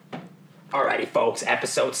Alrighty, folks,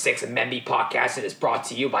 episode 6 of Memby Podcast is brought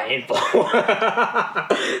to you by Info.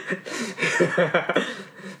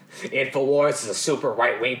 InfoWars is a super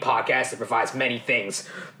right-wing podcast that provides many things.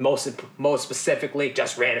 Most specifically,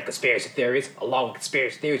 just random conspiracy theories. Along with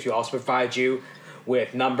conspiracy theories, we also provide you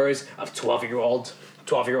with numbers of 12-year-old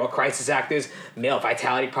crisis actors, male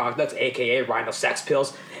vitality products, aka rhino sex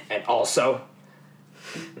pills, and also...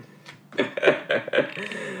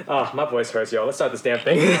 Oh, my voice hurts, yo. Let's start this damn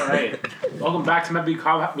thing. All right. Welcome back to Memby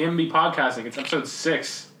Podcasting. It's episode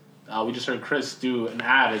 6. We just heard Chris do an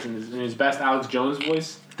ad in his best Alex Jones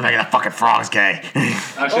voice. Like that fucking frog's gay.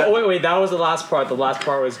 Actually, wait, that was the last part. The last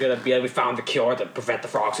part was going to be we found the cure to prevent the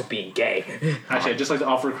frogs from being gay. Actually, I'd just like to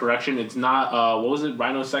offer a correction. It's not, what was it,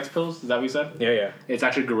 rhino sex pills? Is that what you said? Yeah. It's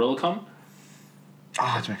actually gorilla cum.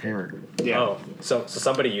 Oh, it's my favorite. Yeah. Oh, so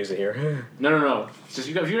somebody use it here. No. It's just,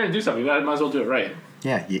 if you're going to do something, you might as well do it right.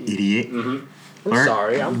 Yeah, you idiot. Mm-hmm. I'm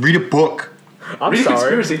sorry. Read a book. I'm Read sorry.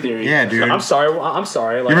 Conspiracy theory. Yeah, dude. I'm sorry.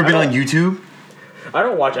 Like, You ever been on YouTube? I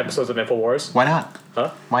don't watch episodes of InfoWars. Why not?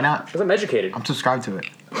 Huh? Why not? Because I'm educated. I'm subscribed to it.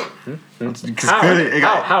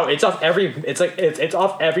 How? It's off every. It's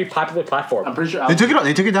off every popular platform. I'm pretty sure They took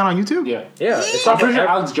it down on YouTube? Yeah. It's I'm off pretty sure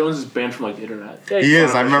every, Alex Jones is banned from, like, the internet. yeah, He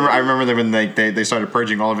is. I remember that when they started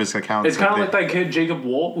purging all of his accounts. It's kind of like that kid, Jacob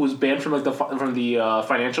Wool, who was banned from, like, the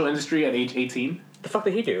financial industry at age 18. The fuck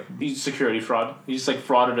did he do? He's security fraud. He just, like,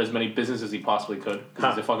 frauded as many businesses as he possibly could.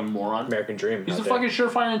 Because he's a fucking moron. American Dream. He's a out there. fucking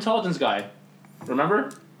surefire intelligence guy.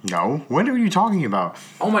 Remember? No. What are you talking about?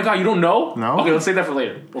 Oh my god, you don't know? No. Okay, let's save that for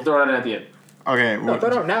later. We'll throw it in at the end. Okay. No, throw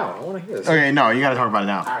it out now. I want to hear this. Okay, no, you gotta talk about it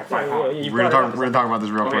now. Alright, fine. You We're brought it up. gonna talk about this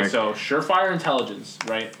real Okay, quick. so surefire intelligence,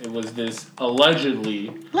 right? It was this allegedly,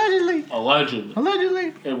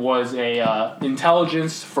 Allegedly. it was a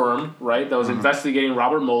intelligence firm, right? That was investigating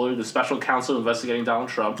Robert Mueller, the special counsel investigating Donald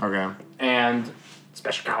Trump. Okay. And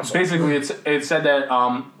Special counsel. basically, it said that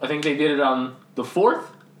I think they did it on the 4th,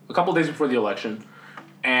 a couple days before the election,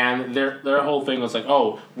 and their whole thing was like,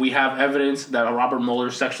 oh, we have evidence that Robert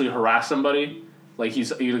Mueller sexually harassed somebody, like he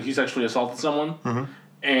sexually assaulted someone,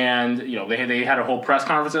 and they had a whole press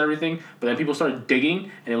conference and everything, but then people started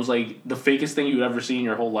digging, and it was like the fakest thing you'd ever see in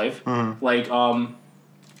your whole life. Like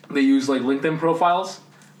they used like LinkedIn profiles,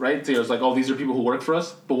 right? So it was like, oh, these are people who work for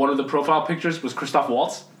us, but one of the profile pictures was Christoph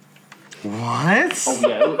Waltz. What? Oh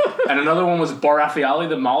yeah, and another one was Bar Raffaele,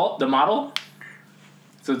 the model.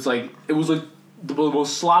 So it's like it was like the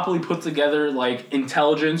most sloppily put together like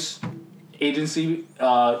intelligence agency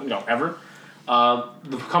ever.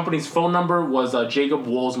 The company's phone number was Jacob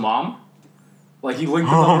Wool's mom. Like he linked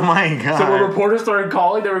the Oh number. my god. So when reporters started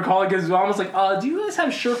calling, they were calling his mom. Was like, do you guys have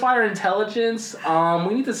surefire intelligence?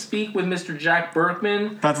 We need to speak with Mr. Jack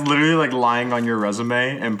Berkman. That's literally like lying on your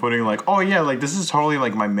resume and putting like, oh yeah, like this is totally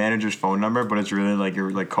like my manager's phone number, but it's really like your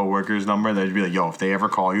like coworker's number. They'd be like, yo, if they ever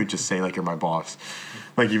call you, just say like you're my boss.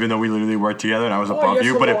 Like even though we literally worked together and I was above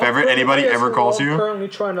you, but if ever anybody ever calls you, I'm currently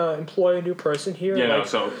trying to employ a new person here. Yeah, like,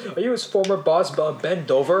 so are you his former boss, Ben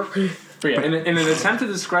Dover? But yeah, in an attempt to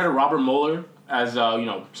discredit Robert Mueller as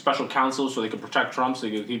special counsel, so they could protect Trump, so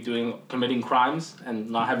he could keep committing crimes and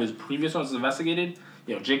not have his previous ones investigated.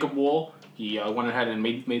 Jacob Wool, he went ahead and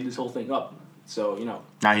made this whole thing up. So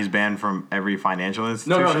now he's banned from every financial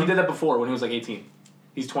institution. No, he did that before when he was like 18.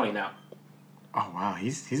 He's 20 now. Oh wow,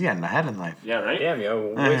 he's getting ahead in life. Yeah, right. Damn,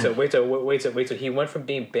 yo! Wait till he went from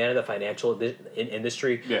being banned in the financial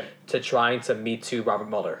industry to trying to meet to Robert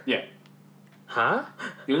Mueller. Yeah. Huh?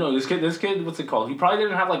 This kid, what's it called? He probably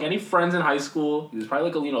didn't have like any friends in high school. He was probably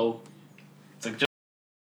like it's like just.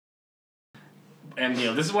 And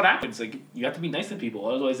this is what happens. Like you have to be nice to people,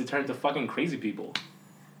 otherwise they turn into fucking crazy people.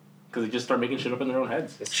 Because they just start making shit up in their own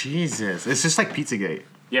heads. Jesus, it's just like Pizzagate.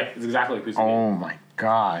 Yeah, it's exactly like Pizzagate. Oh my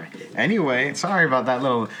god. Anyway, sorry about that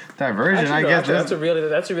little diversion. Actually, that's a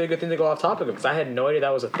really good thing to go off topic of, because I had no idea that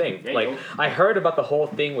was a thing. Yeah, I heard about the whole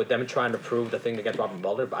thing with them trying to prove the thing against Robert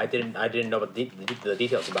Mueller, but I didn't know the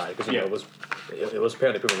details about it, because it was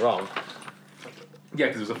apparently proven wrong. Yeah,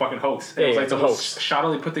 because it was a fucking hoax. Yeah, It was like it's a the most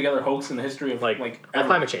shoddily put together hoax in the history of like ever.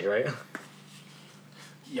 Climate change, right?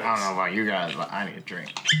 Yikes. I don't know about you guys, but I need a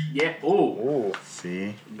drink. Yeah. Ooh. Ooh.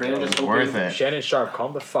 See? Brandon just Worth opened. it. Shannon Sharp,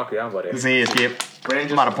 calm the fuck down, buddy. Listen here, Skip.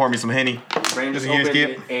 Brandon I'm about to pour me some Henny. Brandon just Listen here,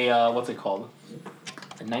 opened Skip. a what's it called?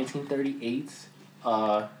 A 1938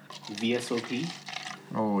 VSOP.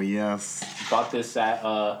 Oh, yes. Bought this at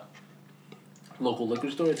local liquor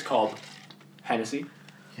store. It's called Hennessy.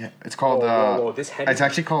 Yeah, it's called, Whoa, this Henny. it's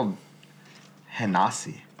actually called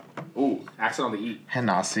Hennessy. Ooh, accent on the E.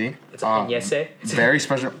 Hennessy. It's a Hennessy. Very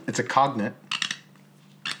special. It's a cognac.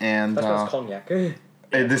 And That smells cognac.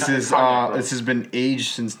 this is cognac, bro. this has been aged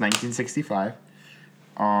since 1965.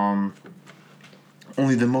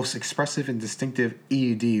 Only the most expressive and distinctive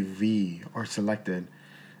EUDV are selected,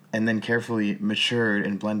 and then carefully matured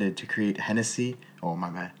and blended to create Hennessy. Oh, my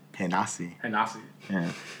bad. Hennessy.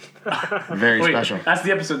 Yeah. Very special. That's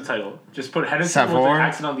the episode title. Just put Hennessy with Savour. an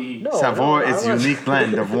accent on the E. No. Savour I is don't unique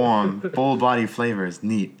blend of warm, bold body flavors,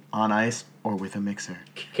 neat, on ice, or with a mixer.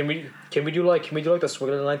 Can we do like the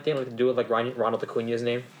swiggling line thing, like to do with like Ronald Acuna's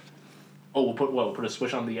name? Oh, we'll put a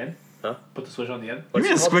switch on the end? Huh? Put the switch on the end? You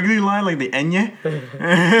mean a it called? squiggly line like the Enya?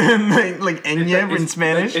 like Enya in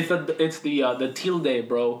Spanish? It's the tilde,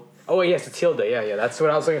 bro. Oh yes, the tilde. Yeah. That's what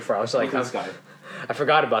I was looking for. I was like, Look at this guy. I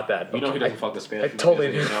forgot about that. You know he doesn't fuck the Spanish. I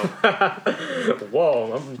totally do.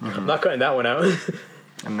 Whoa, I'm not cutting that one out.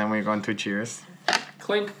 And then we go into cheers.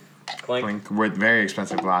 Clink. Clank. Clink with very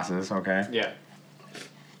expensive glasses, okay? Yeah.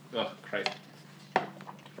 Oh, Christ.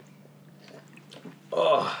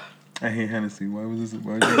 Oh, I hate Hennessy. Why was this?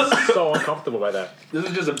 Why was this? so uncomfortable by that. This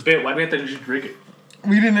is just a bit. Why do we have to just drink it?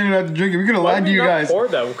 We didn't even have to drink it. We could have Why lied did to we you not guys. pour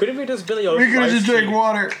that? Couldn't we just been We could have just drank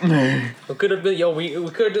water. We could have been we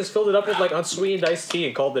could have just filled it up with like unsweetened iced tea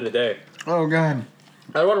and called it a day. Oh, God.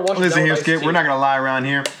 I don't want to wash it Listen down here, with iced Skip. tea. We're not going to lie around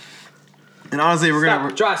here. And honestly, we're going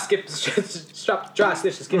to... Dry skip. Stop. Dry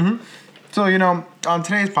stitch. Skip. Mm-hmm. So, you know, on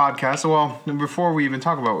today's podcast, well, before we even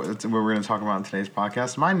talk about what we're going to talk about in today's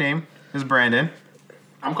podcast, my name is Brandon.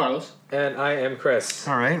 I'm Carlos. And I am Chris.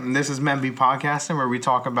 All right, and this is Memby Podcasting, where we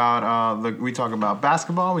talk about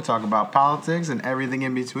basketball, we talk about politics, and everything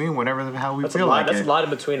in between, whatever the hell we That's feel a lot. like That's it. a lot in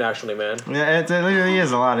between, actually, man. Yeah, it literally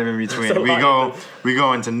is a lot of in between. It's a lot We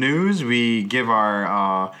go into news, we give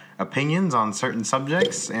our opinions on certain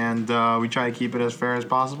subjects, and we try to keep it as fair as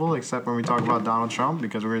possible, except when we talk about Donald Trump,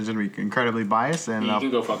 because we're going to be incredibly biased. And He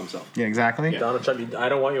can go fuck himself. yeah, exactly. Yeah. Donald Trump, I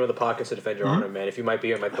don't want you in the podcast to defend your honor, man. If you might be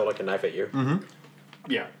here, I might throw like a knife at you.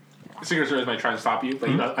 Yeah. Secret Service might try and stop you, but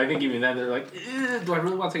you know, I think even then they're like, do I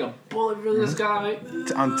really want to take a bullet for this guy?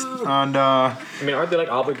 I mean, aren't they like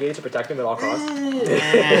obligated to protect him at all costs?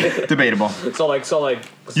 Debatable. So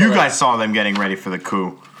You guys saw them getting ready for the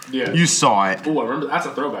coup. Yeah. You saw it. Ooh, I remember that's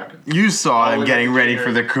a throwback. You saw them we getting went to ready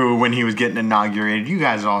January. for the coup when he was getting inaugurated. You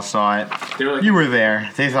guys all saw it. They were like, You were there.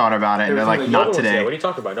 They thought about it, and were they're like, telling No one not was there. today. What are you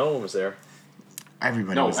talking about? No one was there.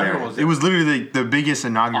 Everybody No, was there. everyone was there. It was literally the biggest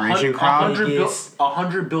inauguration crowd.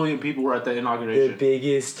 100 billion people were at the inauguration.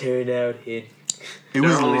 biggest turnout in. It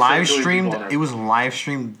was There were only live 7 billion streamed. people on there. It was live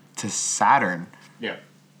streamed to Saturn, Yeah.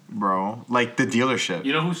 bro. Like the dealership.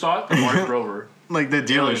 You know who saw it? Mark Grover. Like the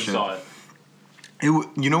Aliens dealership. saw it.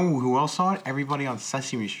 You know who else saw it? Everybody on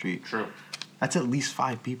Sesame Street. True. That's at least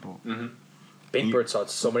 5 people. Big Bird saw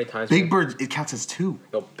it so many times. Big Bird, it counts as 2.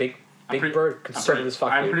 Yo, Big pretty- Bird conservative as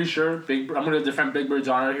fuck. I'm dude. pretty sure I'm going to defend Big Bird's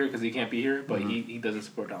honor here because he can't be here, but he doesn't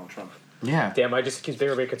support Donald Trump. Yeah. Damn, I just accused Big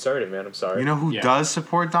Bird being conservative, man. I'm sorry. You know who Yeah. does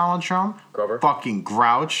support Donald Trump? Grover. Fucking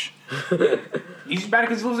Grouch. He's bad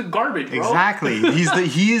because he lives in garbage, bro. Exactly. He's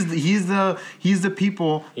the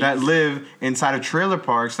people that live inside of trailer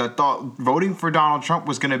parks that thought voting for Donald Trump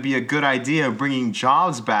was going to be a good idea, bringing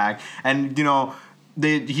jobs back, and you know,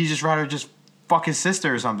 he just rather just fuck his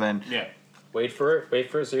sister or something. Yeah. Wait for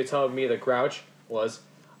it. So you're telling me that Grouch was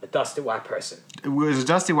a dusty white person? It was a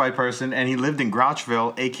dusty white person, and he lived in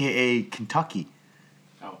Grouchville, aka Kentucky.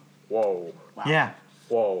 Oh. Whoa. Wow. Yeah,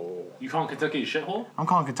 Whoa. You calling Kentucky a shithole? I'm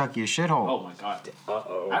calling Kentucky a shithole. Oh my god.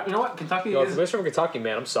 Uh-oh. You know what? Kentucky Yo, is. if you're from Kentucky,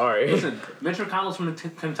 man, I'm sorry. Listen, Mitch McConnell's from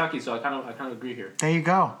Kentucky, so I kind of agree here. There you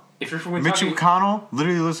go. If you're from Mitch Kentucky, McConnell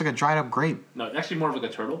literally looks like a dried up grape. no, actually more of like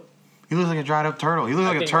a turtle. He looks like a dried up turtle. He looks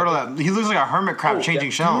like a think- turtle he looks like a hermit crab Oh, changing yeah.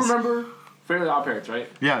 shells. You remember Fairly Odd Parents, right?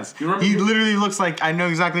 Yes. You remember- He literally looks like I know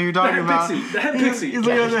exactly what you're talking head about. pixie. The head He's- pixie. He's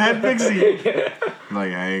like the head pixie.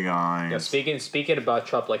 Like, hey Yeah, guys. speaking about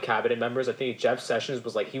Trump, like cabinet members, I think Jeff Sessions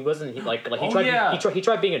was like he wasn't he Oh, tried yeah. he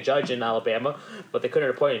tried being a judge in Alabama, but they couldn't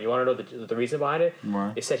appoint him. You want to know the reason behind it?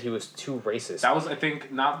 What? They said he was too racist. That was, I think,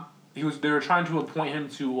 not. They were trying to appoint him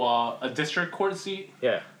to a district court seat,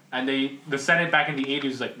 Yeah, and the Senate back in the 80s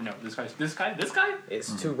was like, no, this guy.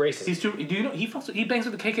 it's too racist. He's too. Do you know he bangs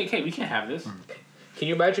with the KKK? We can't have this Can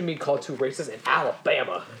you imagine being called too racist in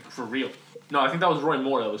Alabama? for real. No, I think that was Roy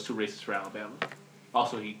Moore that was too racist for Alabama.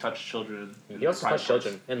 Also, he touched children. He also touched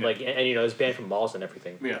children and and you know he's banned from malls and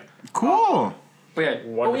everything. Yeah. Cool. But yeah. Oh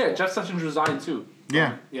Wonderful. yeah, Jeff Sessions resigned too.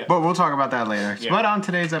 Yeah. Yeah. But we'll talk about that later. Yeah. But on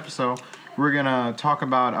today's episode, we're gonna talk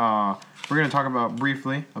about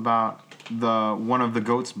briefly about one of the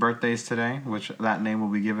GOAT's birthdays today, which that name will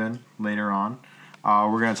be given later on.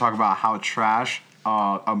 We're going to talk about how trash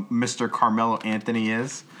Mr. Carmelo Anthony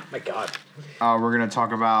is. My God. We're going to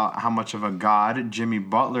talk about how much of a god Jimmy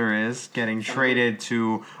Butler is, getting traded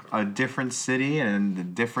to a different city and a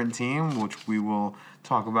different team, which we will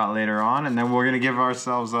talk about later on. And then we're going to give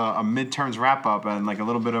ourselves a midterms wrap-up and like a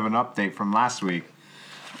little bit of an update from last week.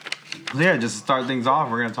 So yeah, just to start things off,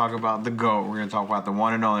 we're going to talk about the GOAT. We're going to talk about the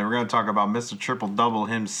one and only. We're going to talk about Mr. Triple-Double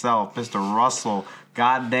himself, Mr. Russell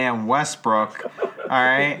goddamn Westbrook. All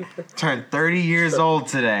right? Turned 30 years old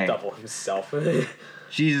today. Double himself.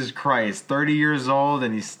 Jesus Christ, 30 years old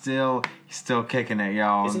and he's still kicking it,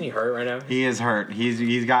 yo. Isn't he hurt right now? He is hurt.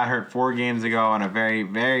 He's got hurt 4 games ago on a very,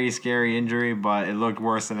 very scary injury, but it looked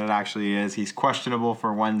worse than it actually is. He's questionable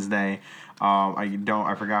for Wednesday.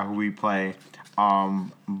 I forgot who we play.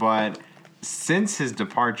 But since his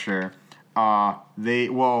departure,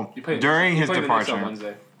 during his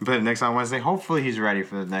departure, we play the Knicks on Wednesday. Hopefully he's ready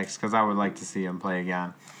for the Knicks because I would like to see him play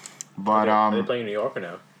again. But are they playing New York or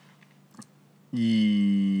no?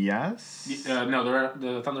 Yes. No,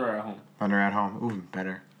 the Thunder are at home. Thunder at home. Ooh,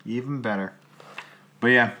 even better. But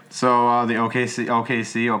yeah, so the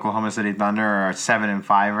OKC, Oklahoma City Thunder are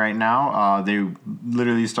 7-5 right now. They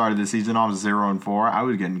literally started the season off 0-4. I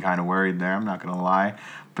was getting kind of worried there. I'm not gonna lie.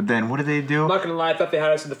 But then what did they do? I'm not gonna lie. I thought they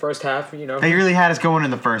had us in the first half. You know, they really had us going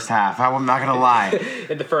in the first half. I'm not gonna lie.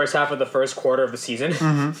 In the first half of the first quarter of the season.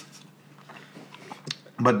 Mm-hmm.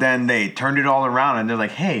 But then they turned it all around and they're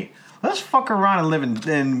like, hey, let's fuck around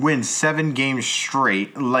and win 7 games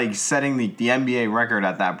straight, like setting the NBA record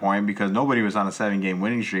at that point because nobody was on a 7-game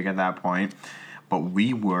winning streak at that point. But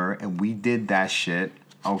we were, and we did that shit,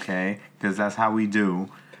 okay? Because that's how we do.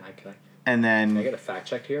 And then... Can I get a fact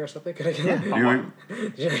check here or something? Can I get Did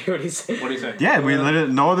you hear what he said? What did he say? Yeah, we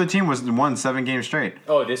literally, no other team won 7 games straight.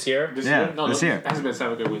 Oh, this year? This year? No, this year. It hasn't been a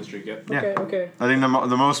 7-good win streak yet. Okay. I think the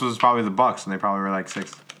most was probably the Bucks, and they probably were like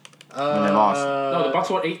 6. And they lost. No, the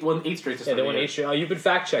Bucks won eight straight to start. Yeah, they won 8 straight. Oh, you've been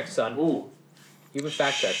fact checked, son. Ooh. You've been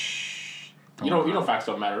fact checked. You know facts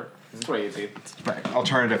don't matter. That's what you say.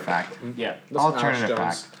 Alternative fact. Yeah. Alternative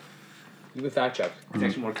fact. You've been fact checked. It's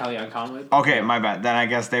actually more Kelly on Conley. Okay, my bad. Then I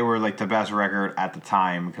guess they were like the best record at the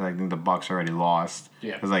time because I think the Bucks already lost.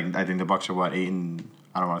 Yeah. Because I think the Bucks are what 8 and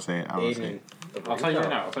I don't want to say it. I don't want to say it. I'll tell you right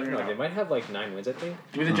now. They might have like 9 wins, I think.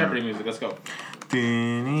 Give me the Jeopardy music. Let's go.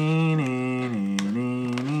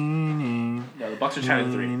 Yeah, the Bucks are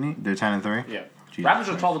 10-3. They're 10-3. Yeah. Jesus Raptors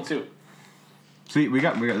are 12-2. See, we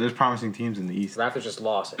got. There's promising teams in the East. Raptors just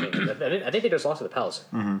lost. I think they just lost to the Pels.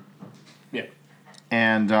 Mm-hmm. Yeah.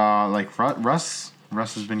 And Russ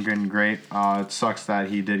has been getting great. It sucks that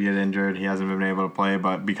he did get injured. He hasn't been able to play,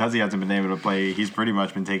 but because he hasn't been able to play, he's pretty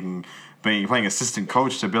much been playing assistant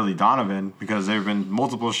coach to Billy Donovan because there have been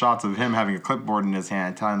multiple shots of him having a clipboard in his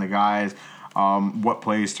hand, telling the guys what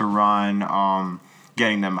plays to run,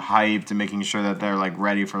 getting them hyped and making sure that they're like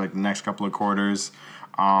ready for like the next couple of quarters.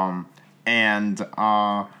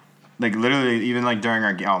 Like literally, even like during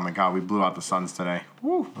our game, oh my god, we blew out the Suns today.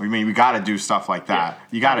 Woo. I mean, we got to do stuff like that. Yeah.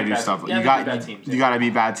 You got to do stuff. You got to be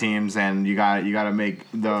bad teams, and you got to make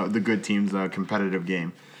the good teams a competitive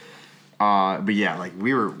game. But yeah, like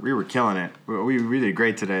we were killing it. We did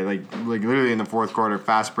great today. Like literally in the fourth quarter,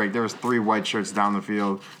 fast break. There was 3 white shirts down the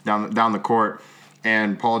field, down the court,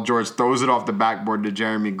 and Paul George throws it off the backboard to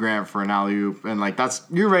Jeremy Grant for an alley oop, and like that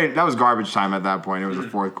was garbage time at that point. It was the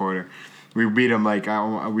fourth quarter. We beat him by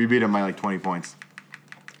like 20 points.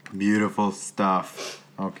 Beautiful stuff.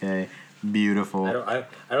 Okay, beautiful. I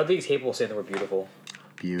don't think he's capable of saying the word beautiful.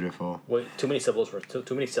 Beautiful. Wait, too many syllables for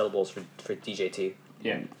DJT.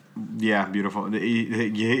 Yeah. Yeah, beautiful.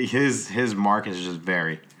 His mark is just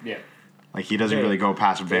very. Yeah. Like he doesn't really go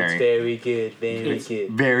past very. It's very good. Very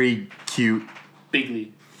good. Very cute.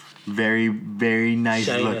 Bigly. Very, very nice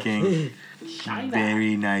China. looking. China.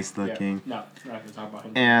 Very nice looking. Yeah. No, we're not going to talk about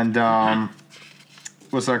him. And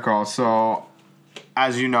what's that called? So,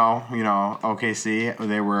 as you know, OKC,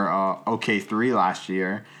 they were OK3 last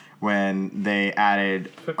year when they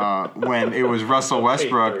added when it was Russell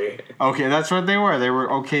Westbrook. Okay, that's what they were. They were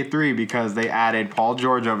OK3 because they added Paul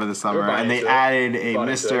George over the summer and they added a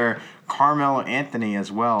Mr. Carmelo Anthony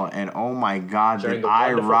as well, and oh my god, did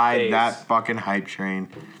I ride that fucking hype train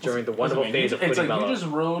during the wonderful phase of it's like Melo. You just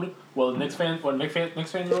rode Knicks fan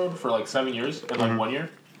rode for like 7 years in like 1 year.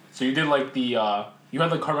 So you did like the you had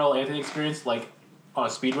the Carmelo Anthony experience like on a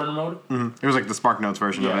speedrunner mode. Mm-hmm. It was like the Spark Notes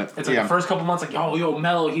version of it. It's like the first couple months, like yo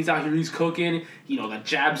Melo, he's out here, he's cooking. You know the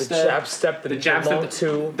jab step, the long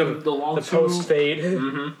two, the long the two, post fade,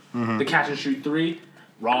 the catch and shoot 3.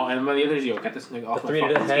 wrong. And the others, get this nigga off my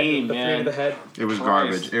fucking team, man. The head. It was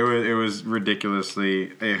garbage. It was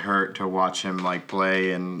ridiculously. It hurt to watch him like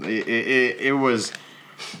play, and it was.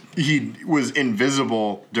 He was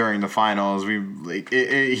invisible during the finals.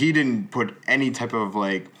 He didn't put any type of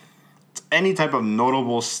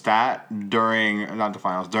notable stat during not the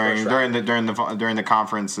finals during the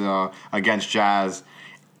conference against Jazz.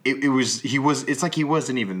 It's like he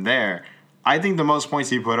wasn't even there. I think the most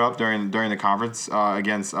points he put up during the conference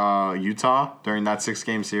against Utah during that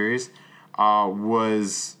 6-game series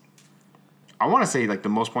was, I want to say like the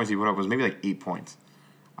most points he put up was maybe like 8 points.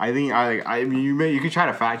 I think you could try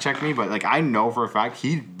to fact check me, but like I know for a fact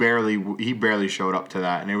he barely showed up to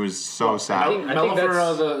that, and it was so sad. I think for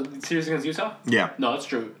the series against Utah. Yeah, no, that's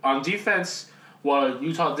true. On defense, what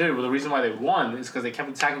Utah did, the reason why they won is because they kept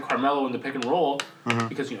attacking Carmelo in the pick and roll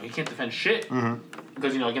because he can't defend shit.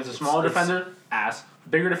 Because against a smaller defender, ass.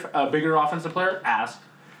 Bigger offensive player, ass.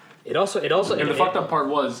 It also and the fucked up part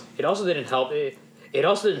was it also didn't help. It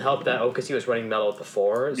also didn't help that OKC was running Melo at the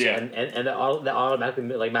 4s, and that automatically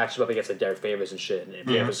like matches up against like Derek Favors and shit, and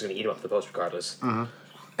Favors is going to eat him up the post regardless.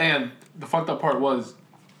 And the fucked up part was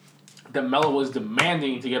that Melo was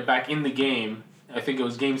demanding to get back in the game. I think it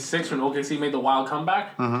was Game 6 when OKC made the wild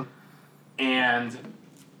comeback, and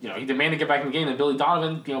he demanded to get back in the game, and Billy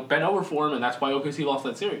Donovan bent over for him, and that's why OKC lost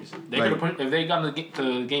that series. They could have if they got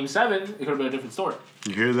to Game 7, it could have been a different story.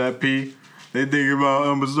 You hear that, P? They think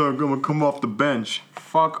about Berserk gonna come off the bench.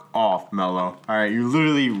 Fuck off, Melo. All right, you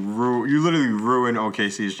literally ruined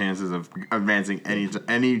OKC's chances of advancing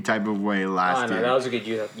any type of way last year. That was a good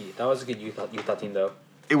Utah team though.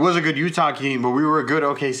 It was a good Utah team, but we were a good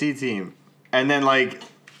OKC team. And then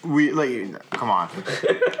come on.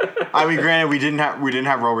 I mean, granted, we didn't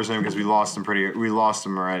have Roberson because we lost him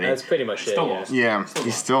already. That's pretty much it. Yeah,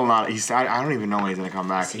 he's still not. I don't even know when he's gonna come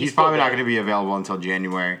back. He's probably not gonna be available until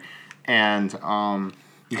January. And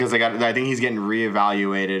because I think he's getting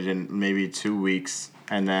reevaluated in maybe 2 weeks,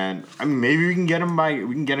 and then maybe we can get him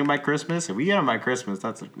by Christmas. If we get him by Christmas,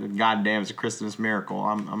 that's it's a Christmas miracle.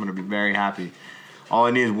 I'm gonna be very happy. All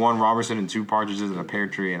I need is 1 Robertson and 2 Partridges and a pear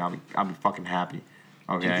tree, and I'll be fucking happy.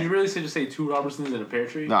 Okay. Did you really say 2 Robertsons and a pear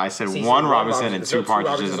tree? No, I said 1 Robinson and 2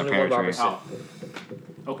 Partridges and a pear tree. Oh.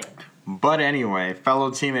 Okay. But anyway, fellow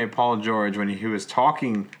teammate Paul George, when he was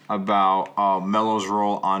talking about Melo's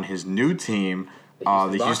role on his new team,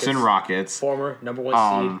 the Houston Rockets, former number 1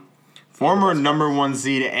 seed, former number 1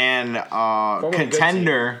 seed and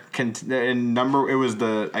contender, it was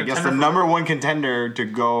the number 1 contender to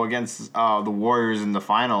go against the Warriors in the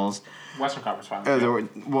finals, Western Conference Finals.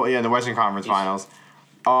 The Western Conference Finals.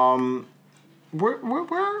 Where are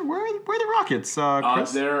the Rockets,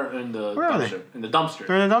 Chris? They're in the dumpster. In the dumpster.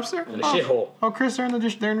 They're in the dumpster? In the shithole. Oh, Chris, they're in the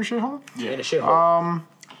shithole? Yeah. In the shithole.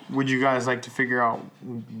 Would you guys like to figure out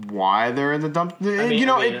why they're in the dump? Part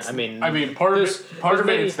of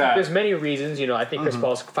it is that there's many reasons. I think Chris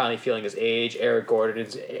Paul's finally feeling his age. Eric Gordon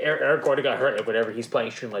got hurt at whatever he's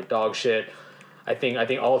playing, shooting like dog shit. I think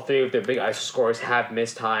all 3 of their big ISO scorers have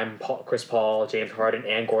missed time. Chris Paul, James Harden,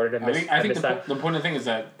 and Gordon have missed. I think the point of the thing is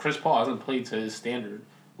that Chris Paul hasn't played to his standard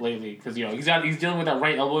lately because he's dealing with that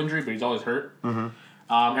right elbow injury, but he's always hurt.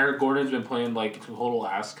 Eric Gordon's been playing like total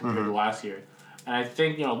ass compared to last year. And I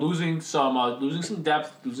think losing some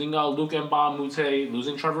depth, losing Luke Mbah-a-Moute,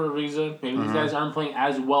 losing Trevor Ariza. Maybe these guys aren't playing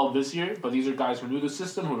as well this year, but these are guys who knew the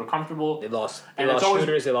system, who were comfortable. They lost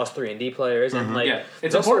shooters, they lost 3-and-D players, and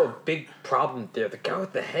it's also a big problem there. The guy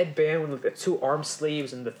with the headband with the 2 arm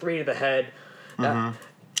sleeves and the 3 to the head.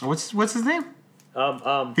 What's his name?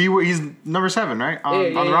 He's number 7, right?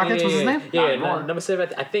 On the Rockets, what's his name? Number 7.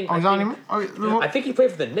 I think. I think he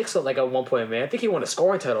played for the Knicks at one point, man. I think he won a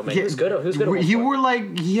scoring title, man. He was good.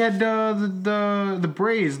 He had the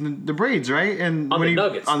braids, right? And on the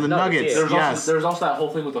Nuggets. On the Nuggets. There was also that whole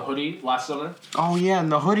thing with the hoodie last summer. Oh yeah,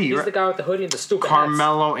 and the hoodie. He's the guy with the hoodie and the stupid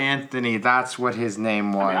Carmelo Anthony. That's what his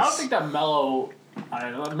name was. I don't think that Melo. I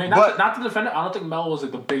don't know. Not to defend it. I don't think Melo was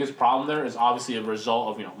the biggest problem there. It's obviously a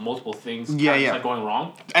result of multiple things going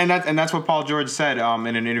wrong. And that's what Paul George said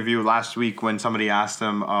in an interview last week when somebody asked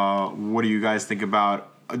him, "What do you guys think about?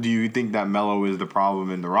 Do you think that Melo is the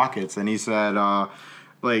problem in the Rockets?" And he said,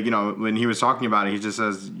 when he was talking about it, he just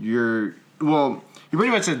says, He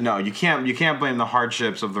pretty much said no. You can't blame the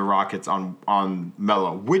hardships of the Rockets on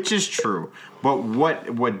Melo, which is true. But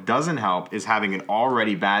what doesn't help is having an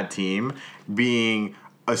already bad team being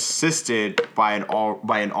assisted by an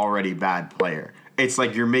already bad player. It's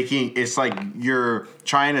like you're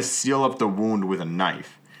trying to seal up the wound with a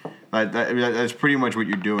knife. That's pretty much what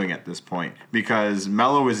you're doing at this point because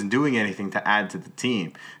Melo isn't doing anything to add to the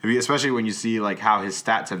team, especially when you see like how his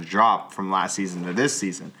stats have dropped from last season to this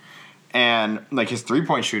season. And like his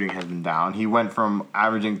 3-point shooting has been down. He went from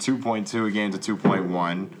averaging 2.2 a game to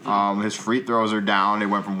 2.1. His free throws are down. It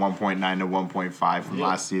went from 1.9 to 1.5 from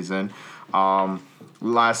last season.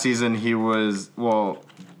 Last season he was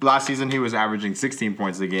averaging 16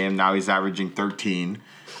 points a game. Now he's averaging 13.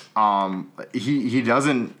 He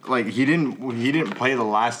didn't play the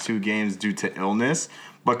last 2 games due to illness.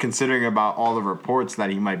 But considering about all the reports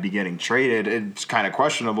that he might be getting traded, it's kind of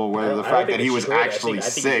questionable whether the fact that he was actually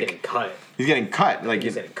sick. He's getting cut. He's getting cut. Like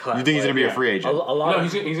he's getting cut. You think he's gonna be a free agent?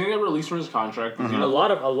 He's gonna get released from his contract. A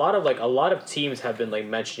lot of teams have been like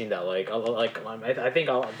mentioning that I think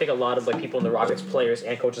a lot of like people in the Rockets, players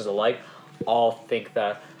and coaches alike, all think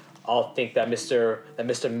that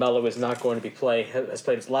Mr. Melo is not going to be has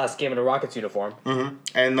played his last game in a Rockets uniform. Mm-hmm.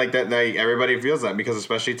 And like that, everybody feels that because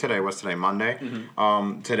especially today. What's today? Monday.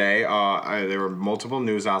 Mm-hmm. Today, there were multiple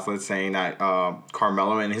news outlets saying that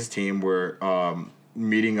Carmelo and his team were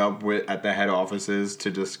meeting up at the head offices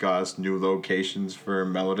to discuss new locations for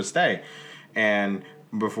Melo to stay. And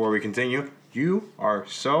before we continue, you are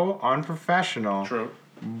so unprofessional. True.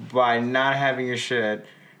 By not having your shit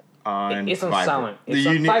on it's on vibrate. silent. It's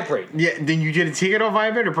on vibrate. Yeah, then you get to take it off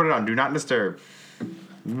vibrate or put it on do not disturb.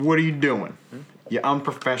 What are you doing? You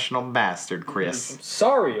unprofessional bastard, Chris.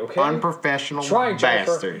 Sorry, okay. Unprofessional bastard.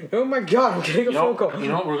 Jennifer. Oh my God, I'm getting a phone call. You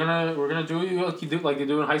know what? We're gonna do like they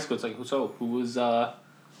do in high school. It's like who was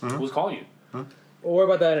calling you? We'll worry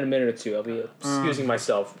about that in a minute or two. I'll be excusing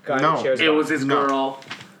myself. No. It was his girl.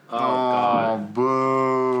 Oh God.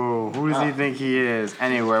 Boo. Who does he think he is?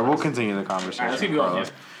 Anyway, we'll continue the conversation. Let's keep going.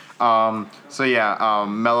 Melo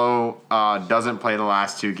doesn't play the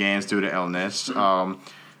last 2 games due to illness.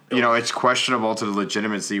 It's questionable to the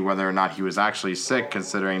legitimacy whether or not he was actually sick,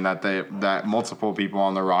 considering that multiple people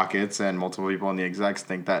on the Rockets and multiple people on the execs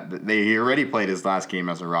think that he already played his last game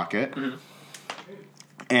as a Rocket. Mm-hmm.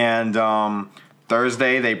 And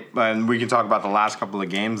Thursday, and we can talk about the last couple of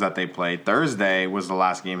games that they played. Thursday was the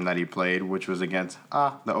last game that he played, which was against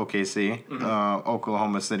the OKC,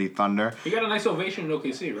 Oklahoma City Thunder. He got a nice ovation in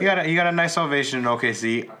OKC, right? He got a nice ovation in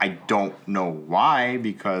OKC. I don't know why,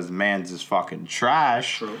 because man's is fucking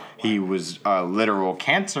trash. True. He was a literal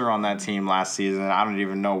cancer on that team last season. I don't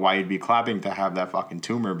even know why he'd be clapping to have that fucking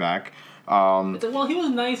tumor back. Well, he was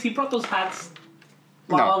nice. He brought those hats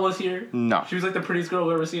while I was here. No. She was like the prettiest girl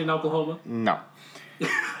we've ever seen in Oklahoma. No.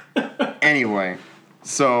 Anyway,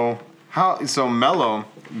 so Melo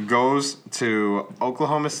goes to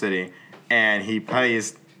Oklahoma City and he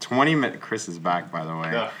plays 20 minutes. Chris is back, by the way.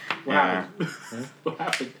 Yeah. What happened? What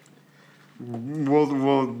happened? We'll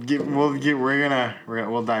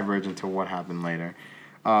diverge into what happened later.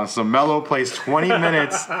 So Melo plays 20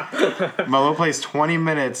 minutes. Melo plays 20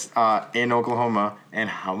 minutes in Oklahoma, and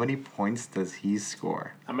how many points does he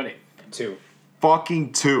score? How many? 2.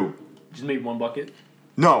 Fucking 2. Just made 1 bucket.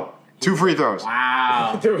 No, 2 free throws.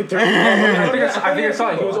 Wow. 3. I think I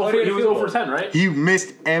saw it. He was over 10, right? He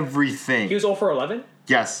missed everything. He was 0 for 11?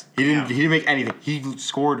 Yes, he didn't. He didn't make anything. He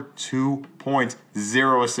scored 2 points,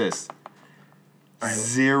 0 assists.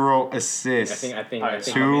 0 assists. I think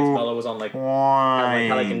Melo was on like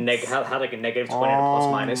had like a negative 20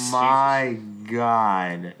 plus minus. Oh my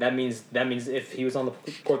God. That means if he was on the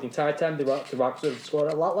court the entire time, the Rockets would have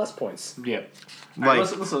scored a lot less points. Yeah. Right,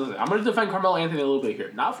 listen. I'm going to defend Carmelo Anthony a little bit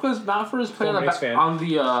here. Not for his play on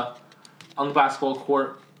the basketball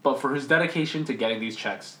court, but for his dedication to getting these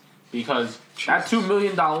checks. Because that $2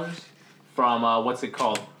 million from what's it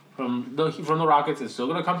called? From the Rockets is still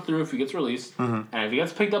gonna come through if he gets released, and if he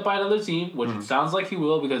gets picked up by another team, which it sounds like he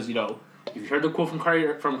will, because if you heard the quote from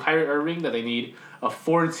Kyrie Irving that they need a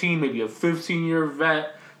 14, maybe a 15-year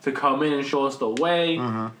vet to come in and show us the way.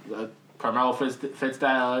 Carmelo fits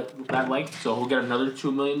that length, so he'll get another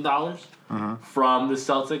 $2 million from the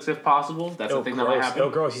Celtics if possible. That's the thing that might happen.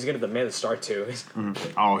 Gross! He's gonna demand the start too.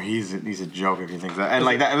 Oh, he's a joke if he thinks that. And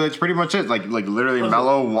like that, that's pretty much it. Like literally,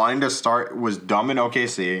 Melo wanting to start was dumb in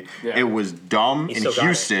OKC. Yeah. It was dumb in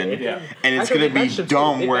Houston, and it's gonna be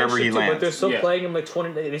dumb wherever he lands. But they're still playing him like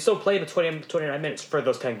 20. They still play him 29 minutes for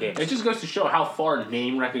those 10 games. It just goes to show how far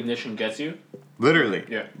name recognition gets you. Literally,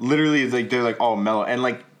 yeah. Literally, like they're like, oh, Melo, and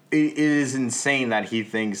like it is insane that he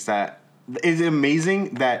thinks that. It's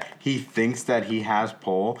amazing that he thinks that he has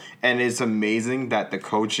pull, and it's amazing that the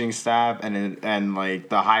coaching staff and like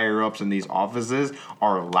the higher ups in these offices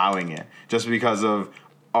are allowing it just because of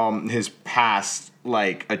his past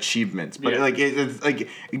like achievements. But like it's like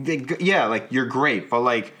like you're great, but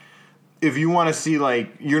like if you want to see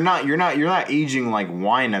like you're not aging like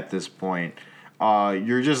wine at this point.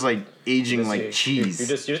 You're just like aging like cheese.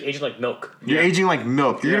 You're just aging like milk. You're aging like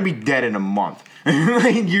milk. You're gonna be dead in a month.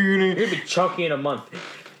 Like You're gonna be chunky in a month.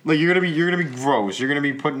 like you're gonna be gross. You're gonna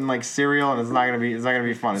be putting like cereal, and it's not gonna be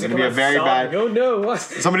fun. It's gonna be a very bad. Oh no! What?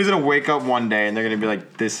 Somebody's gonna wake up one day and they're gonna be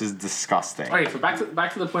like, "This is disgusting." All right, so back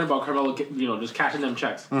to the point about Carmelo, just cashing them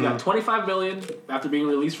checks. He got $25 million after being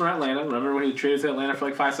released from Atlanta. Remember when he traded to Atlanta for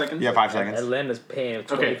like 5 seconds? Yeah, 5 seconds. Atlanta's paying him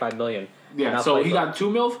 $25 million. Yeah, so he got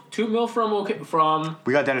 $2 mil from.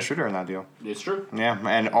 We got Dennis Schroeder in that deal. It's true. Yeah,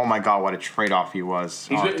 and oh my god, what a trade off he was.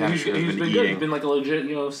 He's been good. He's been like a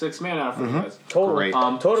legit, sixth man out for you guys. Totally.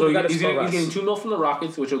 Great. Totally. So he's getting $2 mil from the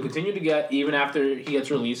Rockets, which he'll continue to get even after he gets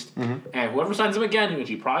released. And whoever signs him again, which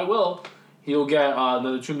he probably will, he'll get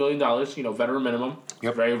another $2 million. Veteran minimum.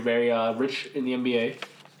 Yep. Very, very rich in the NBA,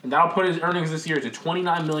 and that'll put his earnings this year to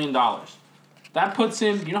 $29 million. That puts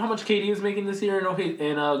him. You know how much KD is making this year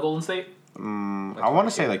in Golden State? I want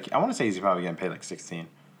to say he's probably getting paid like 16.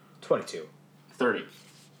 22. 30.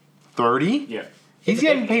 30? Yeah. He's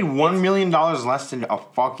getting paid $1 million less than a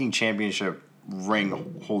fucking championship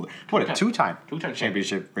ring holder. What, a two-time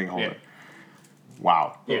championship ring holder. Yeah.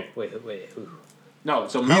 Wow. Yeah. Wait. Who? No,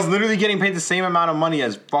 so He's literally getting paid the same amount of money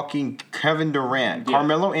as fucking Kevin Durant. Yeah.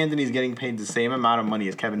 Carmelo Anthony's getting paid the same amount of money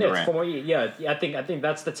as Kevin Durant. I think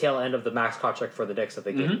that's the tail end of the max contract for the Knicks that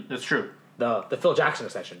they gave. That's true. The Phil Jackson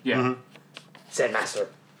extension. Yeah. Zen Master.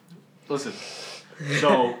 Listen,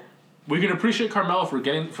 so we can appreciate Carmelo for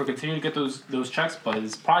continuing to get those checks, but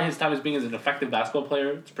it's probably his time as being as an effective basketball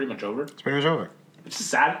player. It's pretty much over. It's pretty much over. It's just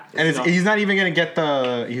sad. And he's not even gonna get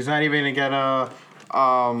not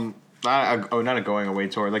a going away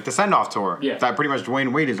tour, like the send off tour. Yeah. That pretty much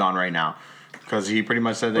Dwayne Wade is on right now, because he pretty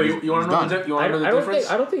much said that you want to know the difference?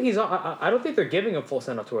 I don't think he's on. I don't think they're giving him full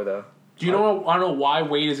send off tour though. Do you know? I don't know why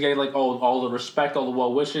Wade is getting like all the respect, all the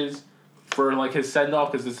well wishes for like his send off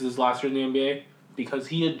because this is his last year in the NBA. Because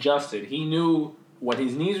he adjusted. He knew when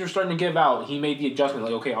his knees were starting to give out. He made the adjustment.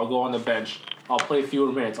 Like, okay, I'll go on the bench. I'll play fewer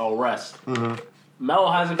minutes. I'll rest.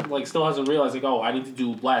 Melo still hasn't realized like, oh, I need to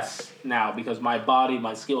do less now because my body,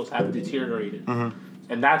 my skills have deteriorated.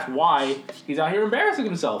 And that's why he's out here embarrassing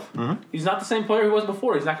himself. He's not the same player he was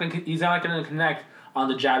before. He's not gonna connect on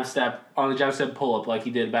the jab step pull up like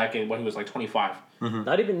he did back in when he was like 25.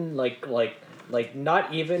 Not even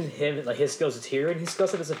not even him. Like his skills deteriorating. His skill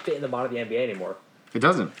set doesn't fit in the model of the NBA anymore. It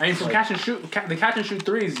doesn't. I mean, from catch and shoot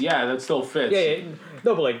threes, yeah, that still fits. Yeah.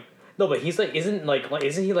 No, but he's like isn't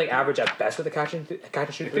he like average at best with the catch and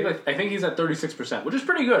shoot? I think he's at 36%, which is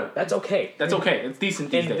pretty good. That's okay. That's okay. It's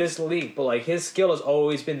decent these in days. this league, but like his skill has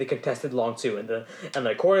always been the contested long two, and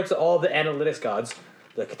according to all the analytics gods,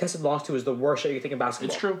 the contested long two is the worst shot you can think in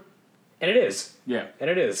basketball. It's true, and it is. Yeah, and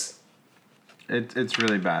it is. It's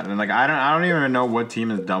really bad, and like I don't even know what team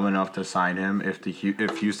is dumb enough to sign him if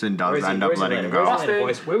Houston does end up letting him go.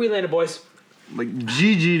 Where we landed, boys? Like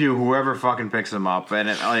GG to whoever fucking picks him up, and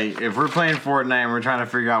if we're playing Fortnite and we're trying to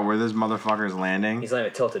figure out where this motherfucker is landing, he's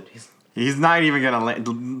landing tilted. He's not even gonna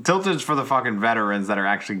land. Tilted's for the fucking veterans that are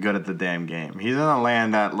actually good at the damn game. He's gonna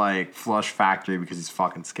land at like Flush Factory because he's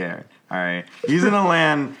fucking scared. All right, he's gonna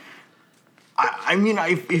land. I mean,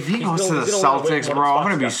 if he goes to the Celtics, bro, I'm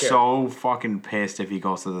gonna be so fucking pissed if he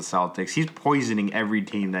goes to the Celtics. He's poisoning every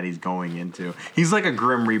team that he's going into. He's like a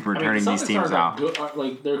Grim Reaper turning these teams out.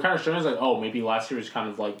 Like they're kind of showing us like, oh, maybe last year was kind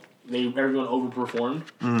of like everyone overperformed.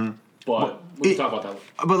 But we can talk about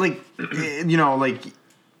that. But like,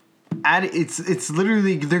 it's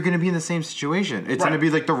literally they're going to be in the same situation. It's going to be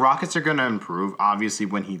like the Rockets are going to improve obviously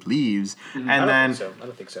when he leaves, and I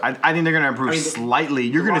don't think so. I think they're going to improve slightly.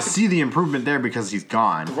 You're going to see the improvement there because he's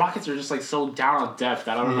gone. The Rockets are just like so down on depth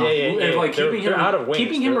that I don't know. Yeah. Like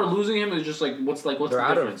keeping him or losing him is just like what's the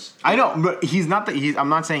difference? I know, but he's not I'm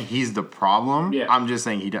not saying he's the problem. Yeah. I'm just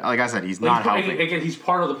saying like I said, he's not helping. Again, he's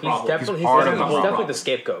part of the problem. He's definitely the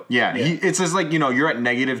scapegoat. Yeah. It's just like you're at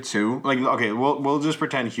 -2. Like okay, we'll just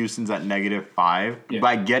pretend Houston's at -5. Yeah.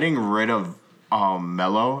 By getting rid of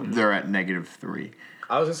Melo, they're at -3.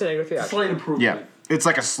 I was gonna say -3. Slight improvement. Yeah, it's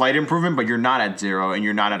like a slight improvement, but you're not at 0 and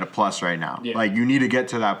you're not at a plus right now. Yeah. Like you need to get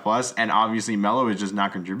to that plus, and obviously Melo is just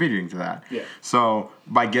not contributing to that. Yeah. So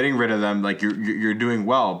by getting rid of them, like you're doing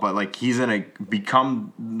well, but like he's gonna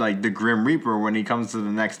become like the Grim Reaper when he comes to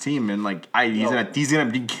the next team, and like he's gonna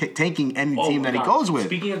be taking any team that he goes with.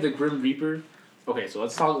 Speaking of the Grim Reaper, okay, so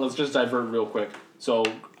let's just divert real quick. So,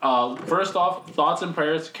 first off, thoughts and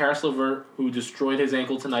prayers to Karis LeVert, who destroyed his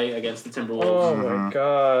ankle tonight against the Timberwolves. Oh my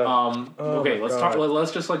god.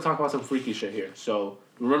 Let's just talk about some freaky shit here. So,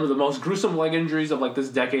 remember the most gruesome leg injuries of like this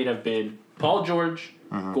decade have been Paul George,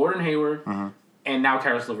 Gordon Hayward, and now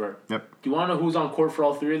Karis LeVert. Yep. Do you want to know who's on court for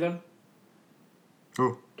all three of them?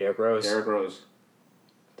 Who? Derrick Rose. Derrick Rose.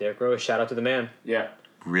 Derrick Rose. Shout out to the man. Yeah.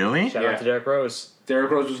 Really? Shout Yeah. out to Derrick Rose.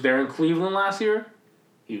 Derrick Rose was there in Cleveland last year.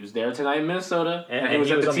 He was there tonight in Minnesota. And he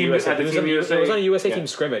was at the on team. USA. At the He was team on, USA. it was on a USA Yeah. team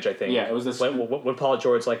scrimmage, I think. Yeah, it was this. When Paul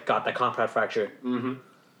George got that compound fracture.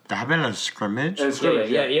 That happened in a scrimmage? And scrimmage,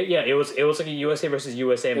 Yeah. It was like a USA versus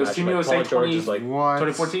USA It was match. Team Like, USA Paul George is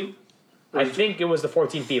 2014? I think it was the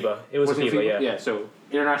 14 FIBA. It was a FIBA, yeah. Yeah, so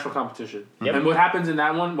international competition. Yep. And what happens in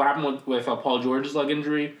that one, what happened with Paul George's leg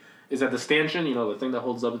injury, is that the stanchion, the thing that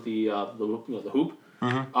holds up the hoop,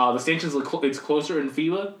 the stanchion's it's closer in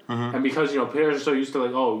FIBA, and because players are so used to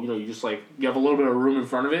you just you have a little bit of room in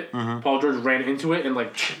front of it. Paul George ran into it and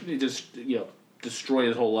it just destroyed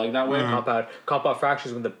his whole leg that way. Compound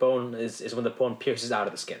fractures when the bone is when the bone pierces out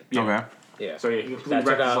of the skin. Okay. Yeah. So he completely That took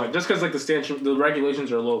wrecked his out- leg. Just because the stanchion, the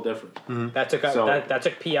regulations are a little different. That took So- that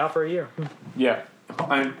took P out for a year. Yeah.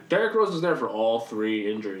 And Derrick Rose was there for all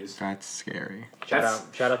three injuries. That's scary. Shout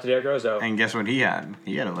out to Derrick Rose though. And guess what he had?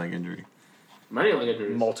 He had a leg injury. Many leg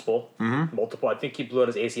injuries. Multiple. I think he blew out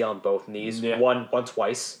his ACL on both knees. Yeah. One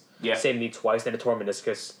twice. Yeah. Same knee twice. Then a torn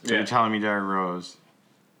meniscus. So you're telling me Derrick Rose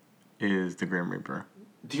is the Grim Reaper?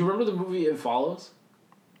 Do you remember the movie It Follows?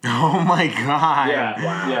 Oh my god. Yeah.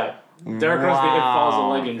 Wow. Yeah. Derrick Rose, It Follows the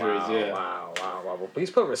leg injuries. Wow, Yeah. wow. Well, please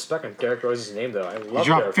put respect on Derrick Rose's name though. I love He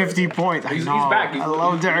dropped Derrick 50 Rose. points. He's I know. back. I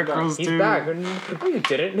love Derrick back. Rose He's too. back. No, you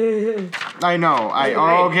didn't. I know. Hey,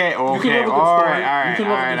 Okay. you can love a good All story. right. You can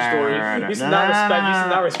love a good story. You used to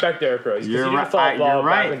not respect Derrick Rose. You're You right. didn't fall You're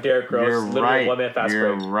back when right. Derrick Rose You're literally right. one man fast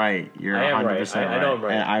You're break. right. You're I am 100% right. I know I'm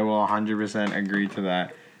right. And I will 100% agree to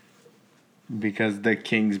that. Because the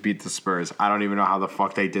Kings beat the Spurs. I don't even know how the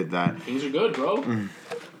fuck they did that. Kings are good, bro.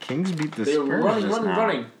 Kings beat the They're Spurs.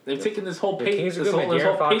 running. They've taken this whole The pace. Kings are This good, whole man.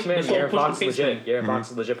 De'Aaron Fox, man. this whole De'Aaron push Fox the is pace legit. thing. De'Aaron Fox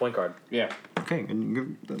is a legit point guard. Yeah. Okay,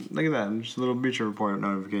 look at that. Just a little Bleacher Report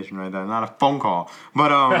notification right there. Not a phone call.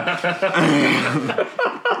 But,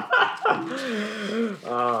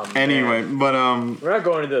 anyway, but, We're not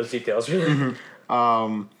going into those details.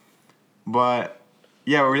 but,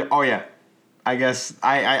 yeah, I guess,